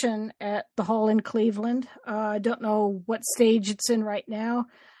construction at the hall in Cleveland. I don't know what stage it's in right now.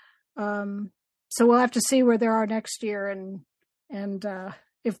 So we'll have to see where they are next year, and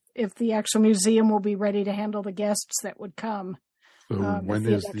if the actual museum will be ready to handle the guests that would come. So when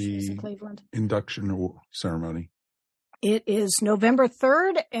is the induction ceremony? It is November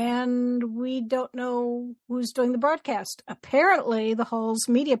 3rd, and we don't know who's doing the broadcast. Apparently, the hall's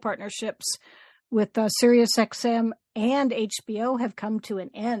media partnerships with SiriusXM and HBO have come to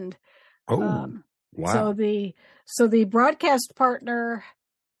an end. Oh, wow. So the broadcast partner,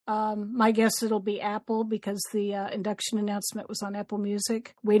 my guess it'll be Apple, because the induction announcement was on Apple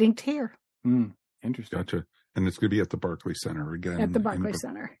Music. Waiting to hear. Interesting. Gotcha. And it's going to be at the Barclay Center again. At the Barclay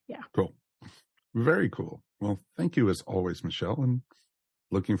Center, yeah. Cool. Very cool. Well, thank you as always, Michelle, and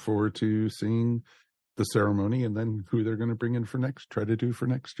looking forward to seeing the ceremony and then who they're going to bring in try to do for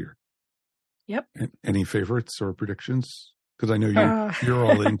next year. Yep. Any favorites or predictions? Because I know you're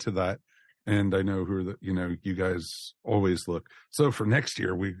all into that, and I know you guys always look. So for next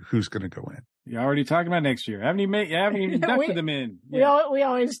year, who's going to go in? You're already talking about next year. Haven't even inducted them in. Yeah. We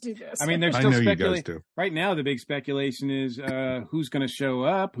always do this. I mean, there's still speculation. Right now, the big speculation is who's going to show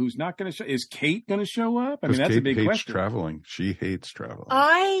up, who's not going to show. Is Kate going to show up? I mean, that's a big question. Traveling. She hates traveling.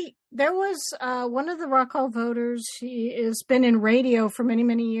 There was one of the Rock Hall voters. She has been in radio for many,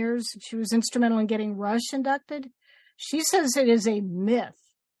 many years. She was instrumental in getting Rush inducted. She says it is a myth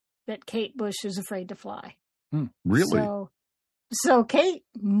that Kate Bush is afraid to fly. Really? So Kate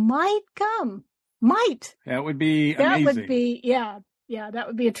might come. Might. That would be amazing. That would be, yeah, that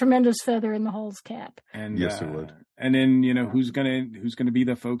would be a tremendous feather in the Hall's cap. And yes, it would. And then who's gonna be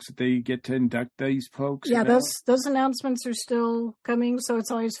the folks that they get to induct these folks? Yeah, those announcements are still coming, so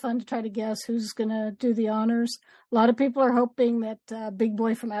it's always fun to try to guess who's gonna do the honors. A lot of people are hoping that Big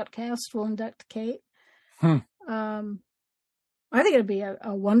Boy from Outkast will induct Kate. I think it'd be a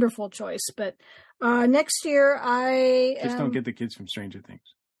wonderful choice, but next year just don't get the kids from Stranger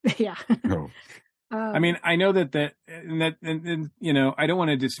Things. Yeah. No. I mean, I know that I don't want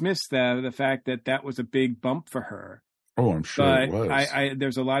to dismiss the fact that was a big bump for her. Oh, I'm sure it was.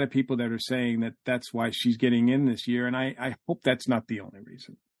 There's a lot of people that are saying that that's why she's getting in this year, and I hope that's not the only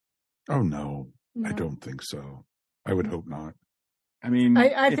reason. Oh no, I don't think so. I would hope not. I mean,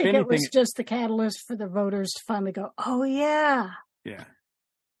 I think it was just the catalyst for the voters to finally go, oh yeah. Yeah.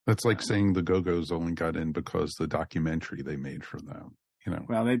 That's like saying the Go-Go's only got in because the documentary they made for them.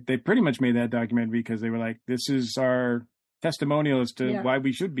 Well, they pretty much made that documentary because they were like, this is our testimonial as to why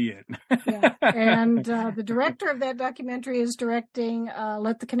we should be in. Yeah. And the director of that documentary is directing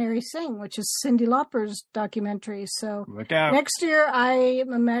Let the Canary Sing, which is Cyndi Lauper's documentary. So look out. Next year, I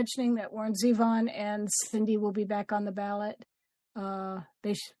am imagining that Warren Zevon and Cyndi will be back on the ballot.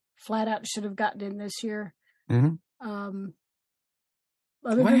 They flat out should have gotten in this year. Mm-hmm.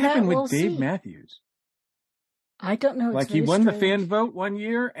 What happened with Dave Matthews? I don't know. Like he won the fan vote one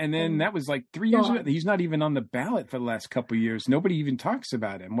year, and then that was like 3 years ago. He's not even on the ballot for the last couple of years. Nobody even talks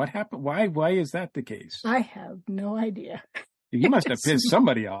about him. What happened? Why is that the case? I have no idea. You must have pissed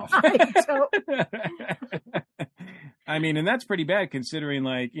somebody off. I don't. I mean, and that's pretty bad considering,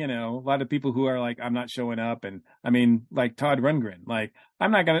 like, you know, a lot of people who are like, I'm not showing up. And I mean, like Todd Rundgren, like,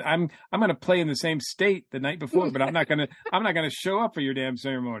 I'm going to play in the same state the night before, but I'm not going to show up for your damn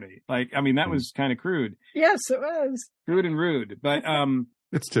ceremony. Like, I mean, that was kind of crude. Yes, it was. Crude and rude, but,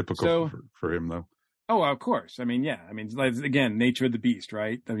 it's typical for him though. Oh, of course. I mean, yeah. I mean, like, again, nature of the beast,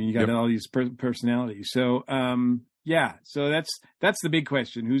 right? I mean, you got all these personalities. So, yeah. So that's the big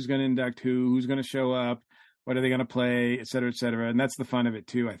question. Who's going to induct who's going to show up? What are they going to play, et cetera, et cetera. And that's the fun of it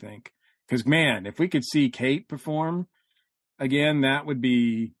too, I think. Because, man, if we could see Kate perform again, that would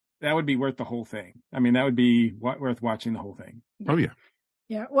be worth the whole thing. I mean, that would be worth watching the whole thing. Oh, yeah.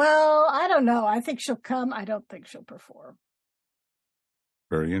 Yeah. Well, I don't know. I think she'll come. I don't think she'll perform.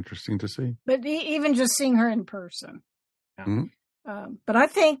 Very interesting to see. But even just seeing her in person. Mm-hmm. But I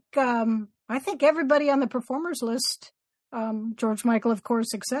think everybody on the performers list, George Michael, of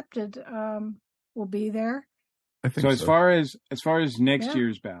course, accepted, will be there. I think so. As far as next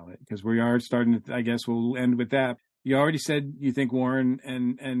year's ballot, because we are starting to, I guess we'll end with that. You already said you think Warren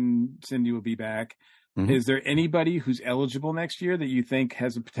and Cindy will be back. Mm-hmm. Is there anybody who's eligible next year that you think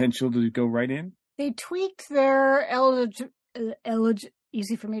has a potential to go right in? They tweaked their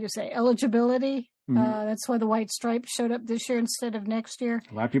easy for me to say, eligibility. Mm-hmm. That's why the White Stripes showed up this year instead of next year.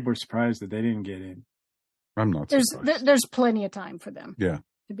 A lot of people are surprised that they didn't get in. I'm not surprised. There's plenty of time for them. Yeah.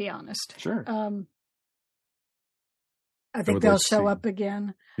 To be honest. Sure. I think they'll show up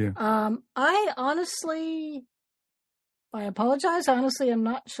again. Yeah. I apologize. Honestly, I'm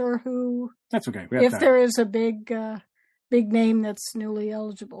not sure who. That's okay. If there is a big name that's newly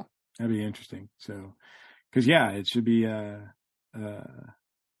eligible. That'd be interesting. So, because it should be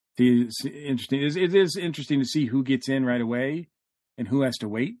interesting. It is interesting to see who gets in right away and who has to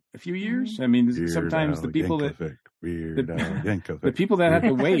wait a few years. I mean, sometimes the people the people that have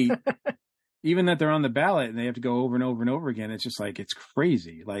to wait, even that they're on the ballot and they have to go over and over and over again, it's just like, it's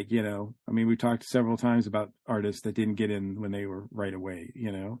crazy. Like, you know, I mean, we talked several times about artists that didn't get in when they were right away,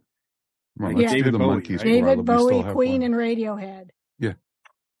 you know. Well, like David Bowie, right? David Bowie, Queen, and Radiohead. Yeah.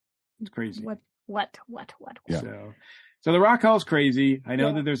 It's crazy. What? Yeah. So the Rock Hall's crazy. I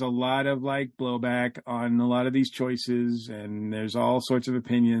know that there's a lot of like blowback on a lot of these choices and there's all sorts of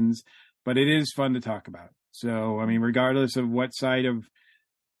opinions, but it is fun to talk about. So, I mean, regardless of what side of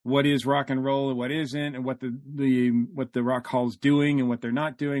what is rock and roll and what isn't, and what the Rock Hall's doing and what they're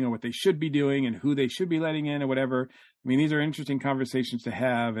not doing, or what they should be doing and who they should be letting in or whatever. I mean, these are interesting conversations to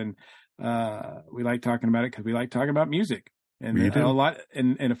have, and we like talking about it because we like talking about music. And a lot,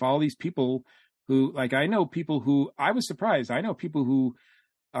 and if all these people who, like, I know people who, I was surprised, I know people who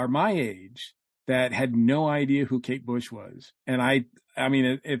are my age that had no idea who Kate Bush was. And I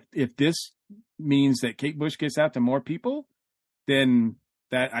mean, if this means that Kate Bush gets out to more people, then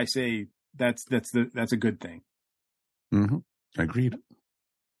that I say that's a good thing. Mm-hmm. Agreed.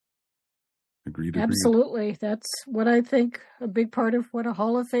 Absolutely. That's what I think a big part of what a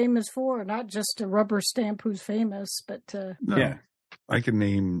Hall of Fame is for, not just to rubber stamp who's famous, but no. I can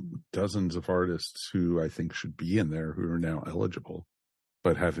name dozens of artists who I think should be in there who are now eligible,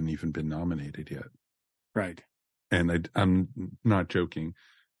 but haven't even been nominated yet. Right. And I'm not joking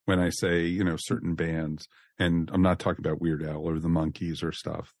when I say, you know, certain bands, and I'm not talking about Weird Al or the Monkees or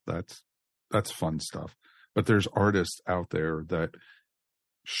stuff. That's fun stuff. But there's artists out there that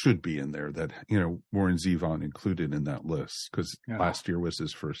should be in there that, you know, Warren Zevon included in that list because last year was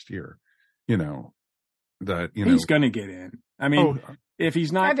his first year, you know, that, you know, he's going to get in. I mean, if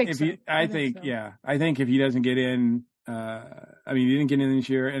he's not, I think if he doesn't get in, I mean, he didn't get in this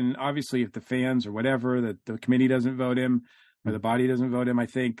year. And obviously if the fans or whatever, that the committee doesn't vote him or the body doesn't vote him, I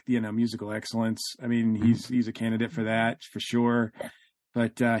think, you know, musical excellence. I mean, he's a candidate for that for sure,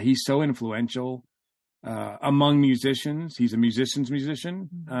 but he's so influential. Among musicians, he's a musician's musician.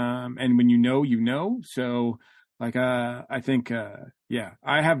 And when you know, so like, I think,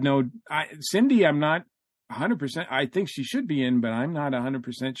 I have Cindy, I'm not 100%. I think she should be in, but I'm not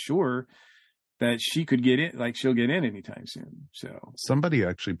 100% sure that she could get in, like she'll get in anytime soon. So somebody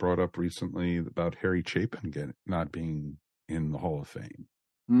actually brought up recently about Harry Chapin not being in the Hall of Fame.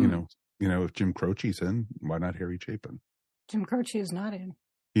 You know, if Jim Croce's in, why not Harry Chapin? Jim Croce is not in.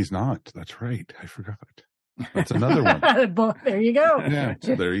 He's not. That's right. I forgot. That's another one. There you go. Yeah,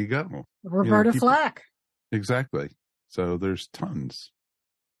 there you go. Roberta Flack. Exactly. So there's tons.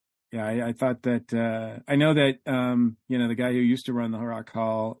 Yeah, I thought that, I know that, you know, the guy who used to run the Rock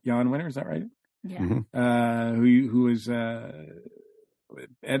Hall, Jan Winter, is that right? Yeah. who was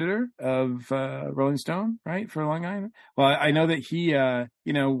editor of Rolling Stone, right, for Long Island. Well, I know that he,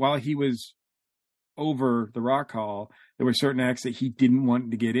 while he was over the Rock Hall, there were certain acts that he didn't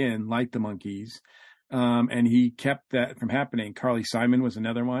want to get in, like the Monkees, and he kept that from happening. Carly Simon was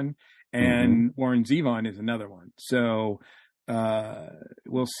another one, and Warren Zevon is another one. So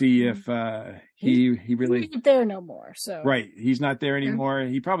we'll see if he really He's not there no more. So right, he's not there anymore.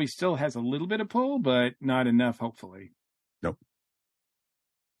 He probably still has a little bit of pull, but not enough, hopefully. Nope.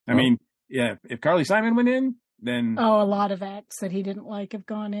 I mean, yeah, if Carly Simon went in, then a lot of acts that he didn't like have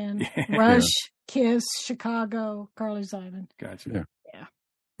gone in. Rush, Kiss, Chicago, Carly Simon. Gotcha. Yeah.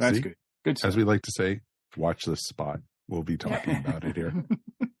 That's See? good. Good stuff. As we like to say, watch this spot. We'll be talking about it here.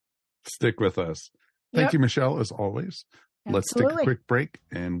 Stick with us. Thank you, Michelle, as always. Let's take a Absolutely. quick break,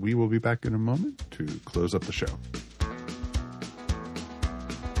 and we will be back in a moment to close up the show.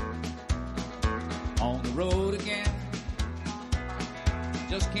 On the road again.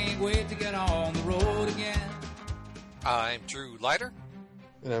 Just can't wait to get on the road again. I'm Drew Leiter.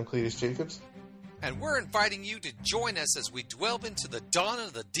 And I'm Cletus Jacobs. And we're inviting you to join us as we delve into the dawn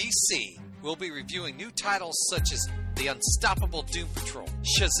of the DC. We'll be reviewing new titles such as The Unstoppable Doom Patrol,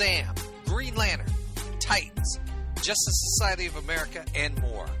 Shazam, Green Lantern, Titans, Justice Society of America, and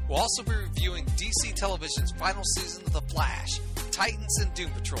more. We'll also be reviewing DC Television's final season of The Flash, Titans, and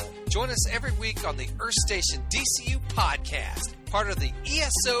Doom Patrol. Join us every week on the Earth Station DCU podcast, part of the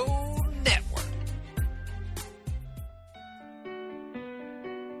ESO Network.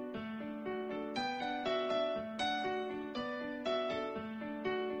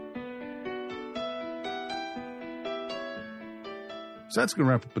 So that's going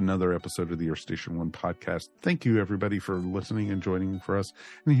to wrap up another episode of the Earth Station 1 podcast. Thank you, everybody, for listening and joining for us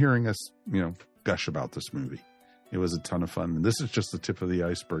and hearing us, gush about this movie. It was a ton of fun. And this is just the tip of the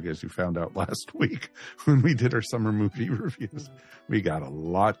iceberg, as you found out last week when we did our summer movie reviews. We got a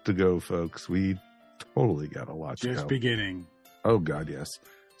lot to go, folks. We totally got a lot to go. Just beginning. Oh, God, yes.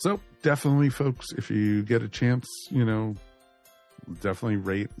 So definitely, folks, if you get a chance, definitely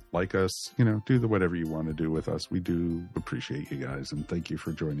rate, like us, do the whatever you want to do with us. We do appreciate you guys, and thank you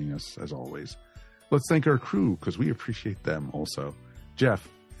for joining us as always. Let's thank our crew, because we appreciate them also. Jeff,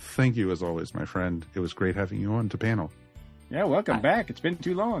 thank you as always, my friend. It was great having you on to panel. Yeah, welcome back. It's been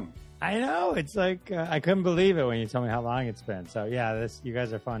too long. I know. It's like I couldn't believe it when you told me how long it's been. So yeah, you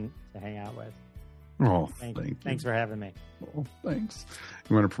guys are fun to hang out with. Oh, thank you. Thanks for having me. Oh, thanks.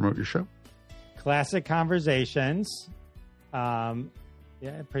 You want to promote your show? Classic Conversations.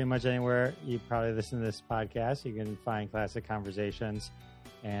 Yeah, pretty much anywhere you probably listen to this podcast, you can find Classic Conversations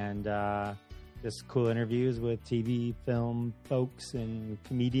and just cool interviews with TV, film folks and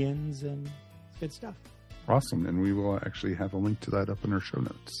comedians and good stuff. Awesome. And we will actually have a link to that up in our show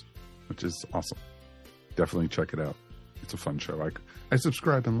notes, which is awesome. Definitely check it out. It's a fun show. I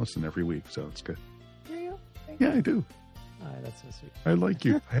subscribe and listen every week, so it's good. Do you? Yeah, I do. That's so sweet. I like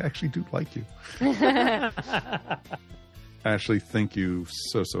you. I actually do like you. Ashley, thank you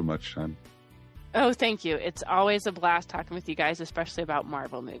so much, hon. Oh, thank you. It's always a blast talking with you guys, especially about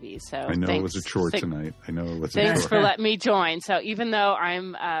Marvel movies. So I know it was a chore tonight. I know it was a chore. Thanks for letting me join. So even though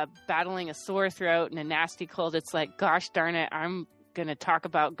I'm battling a sore throat and a nasty cold, it's like, gosh darn it, I'm going to talk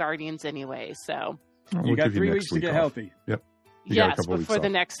about Guardians anyway. So you got 3 weeks to get healthy. Yep. Yes, before the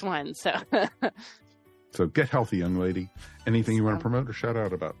next one. So So get healthy, young lady. Anything you want to promote or shout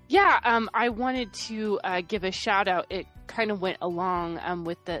out about? Yeah, I wanted to give a shout out. It kind of went along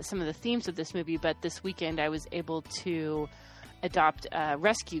with some of the themes of this movie, but this weekend I was able to adopt a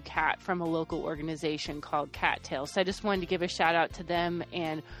rescue cat from a local organization called Cattail. So I just wanted to give a shout out to them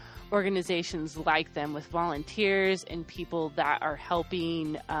and organizations like them with volunteers and people that are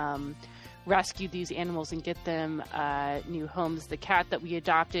helping rescue these animals and get them new homes. The cat that we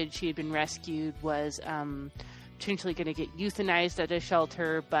adopted, she had been rescued, was potentially going to get euthanized at a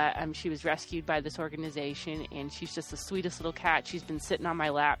shelter, but she was rescued by this organization, and she's just the sweetest little cat. She's been sitting on my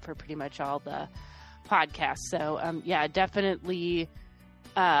lap for pretty much all the podcasts. So yeah, definitely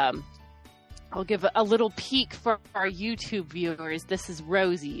I'll give a little peek for our YouTube viewers. This is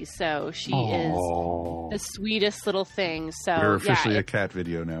Rosie, so she is the sweetest little thing. So we're officially a cat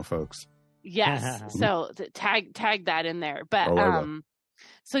video now, folks. Yes. So tag that in there. But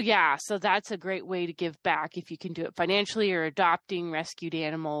so that's a great way to give back if you can do it financially or adopting rescued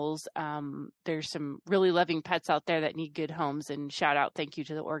animals. There's some really loving pets out there that need good homes, and thank you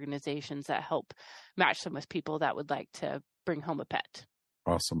to the organizations that help match them with people that would like to bring home a pet.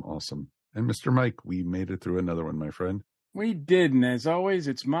 Awesome. And Mr. Mike, we made it through another one, my friend. We did, and as always,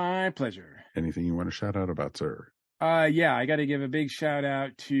 it's my pleasure. Anything you want to shout out about, sir? Yeah, I got to give a big shout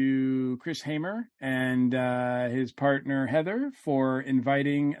out to Chris Hamer and his partner Heather for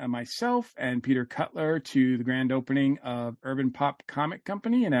inviting myself and Peter Cutler to the grand opening of Urban Pop Comic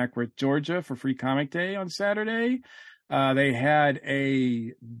Company in Ackworth, Georgia for Free Comic Day on Saturday. They had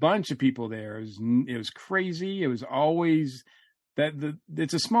a bunch of people there. It was crazy. It was always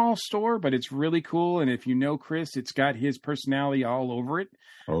it's a small store, but it's really cool. And if you know Chris, it's got his personality all over it.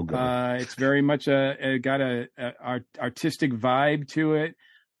 Oh, good. It's very much got a artistic vibe to it.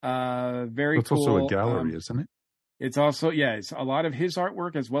 Very it's cool. It's also a gallery, isn't it? It's also, it's a lot of his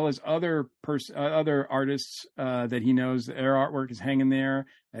artwork as well as other artists that he knows. Their artwork is hanging there.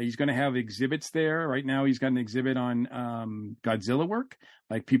 He's going to have exhibits there. Right now, he's got an exhibit on Godzilla work.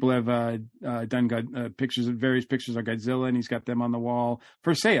 Like people have done pictures of various pictures of Godzilla, and he's got them on the wall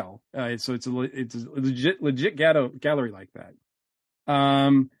for sale. So it's a legit gallery like that.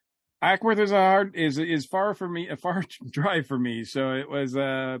 Ackworth is far for me, a far drive for me. So it was,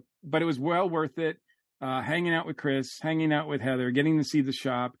 but it was well worth it. Hanging out with Chris, hanging out with Heather, getting to see the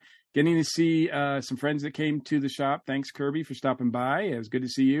shop, getting to see some friends that came to the shop. Thanks, Kirby, for stopping by. It was good to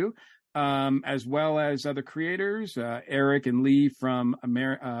see you. As well as other creators. Eric and Lee from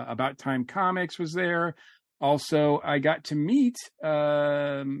About Time Comics was there. Also, I got to meet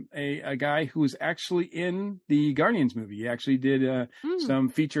a guy who was actually in the Guardians movie. He actually did some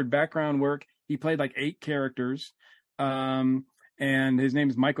featured background work. He played like 8 characters. And his name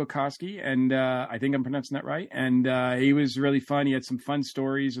is Michael Koski, and I think I'm pronouncing that right. And he was really fun. He had some fun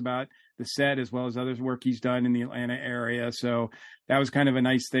stories about the set as well as other work he's done in the Atlanta area. So that was kind of a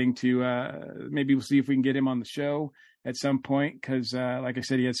nice thing to maybe we'll see if we can get him on the show at some point because, like I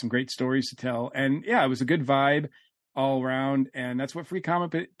said, he had some great stories to tell. And yeah, it was a good vibe all around. And that's what Free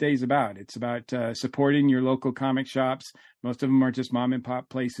Comic Day is about. It's about supporting your local comic shops. Most of them are just mom and pop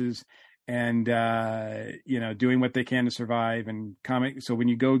places. And, doing what they can to survive and so when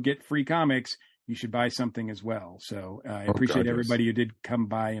you go get free comics, you should buy something as well. So I appreciate everybody who did come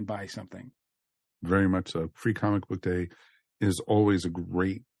by and buy something. Very much so. Free Comic Book Day is always a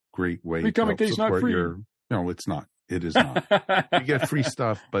great way Free Comic Day is not free. No, it's not. It is not. You get free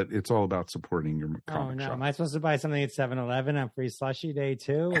stuff, but it's all about supporting your comic shop. Am I supposed to buy something at 7-Eleven on Free Slushy Day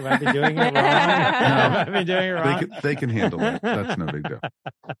too? Have I been doing it wrong? Have I been doing it wrong? They can handle it. That's no big deal.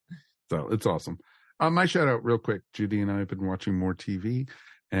 So it's awesome. My shout out real quick. Judy and I have been watching more TV,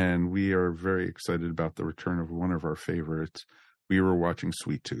 and we are very excited about the return of one of our favorites. We were watching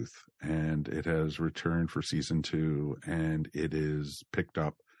Sweet Tooth, and it has returned for season 2, and it is picked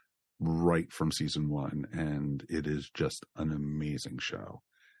up right from season 1, and it is just an amazing show.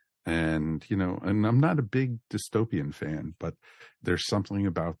 And, and I'm not a big dystopian fan, but there's something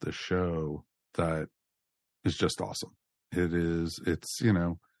about the show that is just awesome.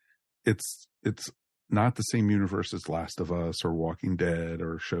 It's not the same universe as Last of Us or Walking Dead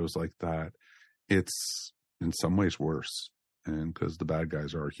or shows like that. It's in some ways worse, and because the bad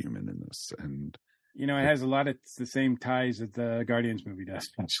guys are human in this, and it has a lot of the same ties that the Guardians movie does.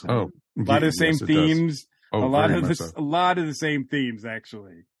 Actually. Oh, a lot of the same themes. Oh, a lot of the same themes,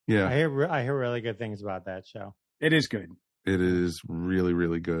 actually. Yeah, I hear really good things about that show. It is good. It is really,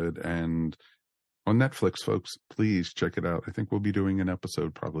 really good, and on Netflix, folks, please check it out. I think we'll be doing an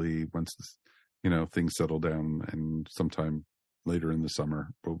episode probably once, things settle down, and sometime later in the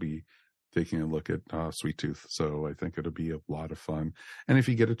summer, we'll be taking a look at Sweet Tooth. So I think it'll be a lot of fun. And if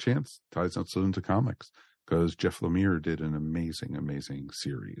you get a chance, ties also into comics, because Jeff Lemire did an amazing, amazing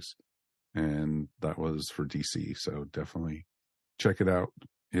series, and that was for DC. So definitely check it out.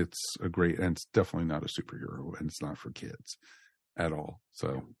 It's and it's definitely not a superhero, and it's not for kids at all.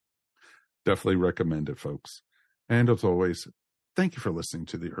 So definitely recommend it, folks. And as always, thank you for listening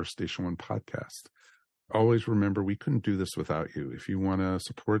to the Earth Station One podcast. Always remember, we couldn't do this without you. If you want to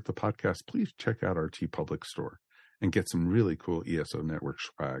support the podcast, please check out our TeePublic store and get some really cool ESO Network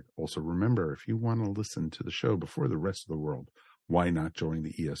swag. Also, remember, if you want to listen to the show before the rest of the world, why not join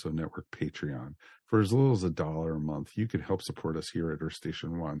the ESO Network Patreon? For as little as $1 a month, you could help support us here at Earth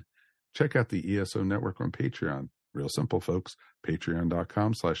Station One. Check out the ESO Network on Patreon. Real simple, folks.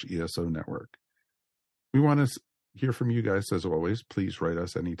 Patreon.com/ESO Network. We want to hear from you guys, as always. Please write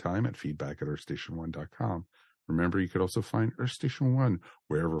us anytime at feedback@earthstation1.com. Remember, you could also find Earth Station One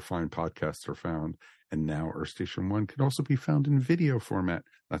wherever fine podcasts are found. And now Earth Station One can also be found in video format.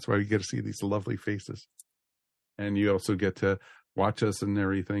 That's why you get to see these lovely faces. And you also get to watch us and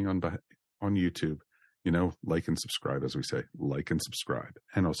everything on YouTube. Like and subscribe, as we say. Like and subscribe.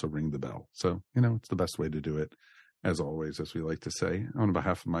 And also ring the bell. So, it's the best way to do it. As always, as we like to say, on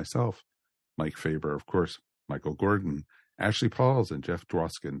behalf of myself, Mike Faber, of course, Michael Gordon, Ashley Pauls, and Jeff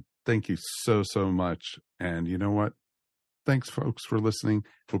Dwoskin, Thank you so much. And you know what? Thanks, folks, for listening.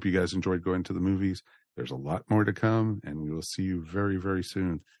 Hope you guys enjoyed going to the movies. There's a lot more to come, and we will see you very, very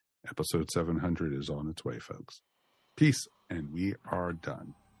soon. Episode 700 is on its way, folks. Peace, and we are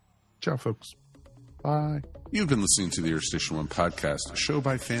done. Ciao, folks. Bye. You've been listening to the Earth Station One podcast, a show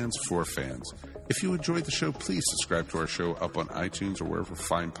by fans for fans. If you enjoyed the show, please subscribe to our show up on iTunes or wherever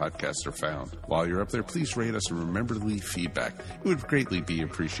fine podcasts are found. While you're up there, please rate us and remember to leave feedback. It would greatly be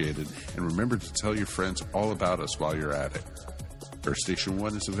appreciated. And remember to tell your friends all about us while you're at it. Earth Station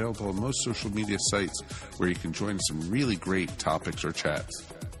One is available on most social media sites where you can join some really great topics or chats.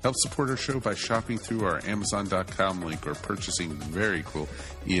 Help support our show by shopping through our Amazon.com link or purchasing very cool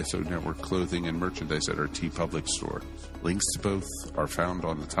ESO Network clothing and merchandise at our TeePublic store. Links to both are found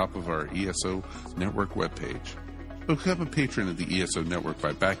on the top of our ESO Network webpage. Become a patron of the ESO Network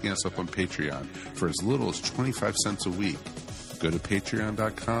by backing us up on Patreon for as little as 25 cents a week. Go to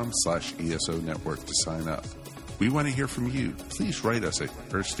patreon.com/ESO Network to sign up. We want to hear from you. Please write us at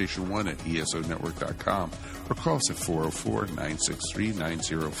earthstation1@esonetwork.com or call us at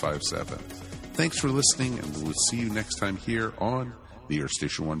 404-963-9057. Thanks for listening, and we'll see you next time here on the Earth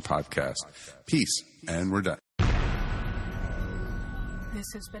Station One podcast. Peace, and we're done.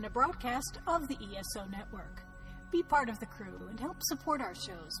 This has been a broadcast of the ESO Network. Be part of the crew and help support our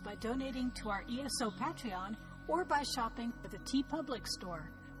shows by donating to our ESO Patreon or by shopping at the TeePublic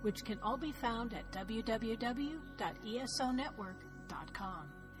store, which can all be found at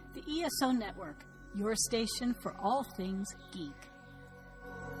www.esonetwork.com. The ESO Network, your station for all things geek.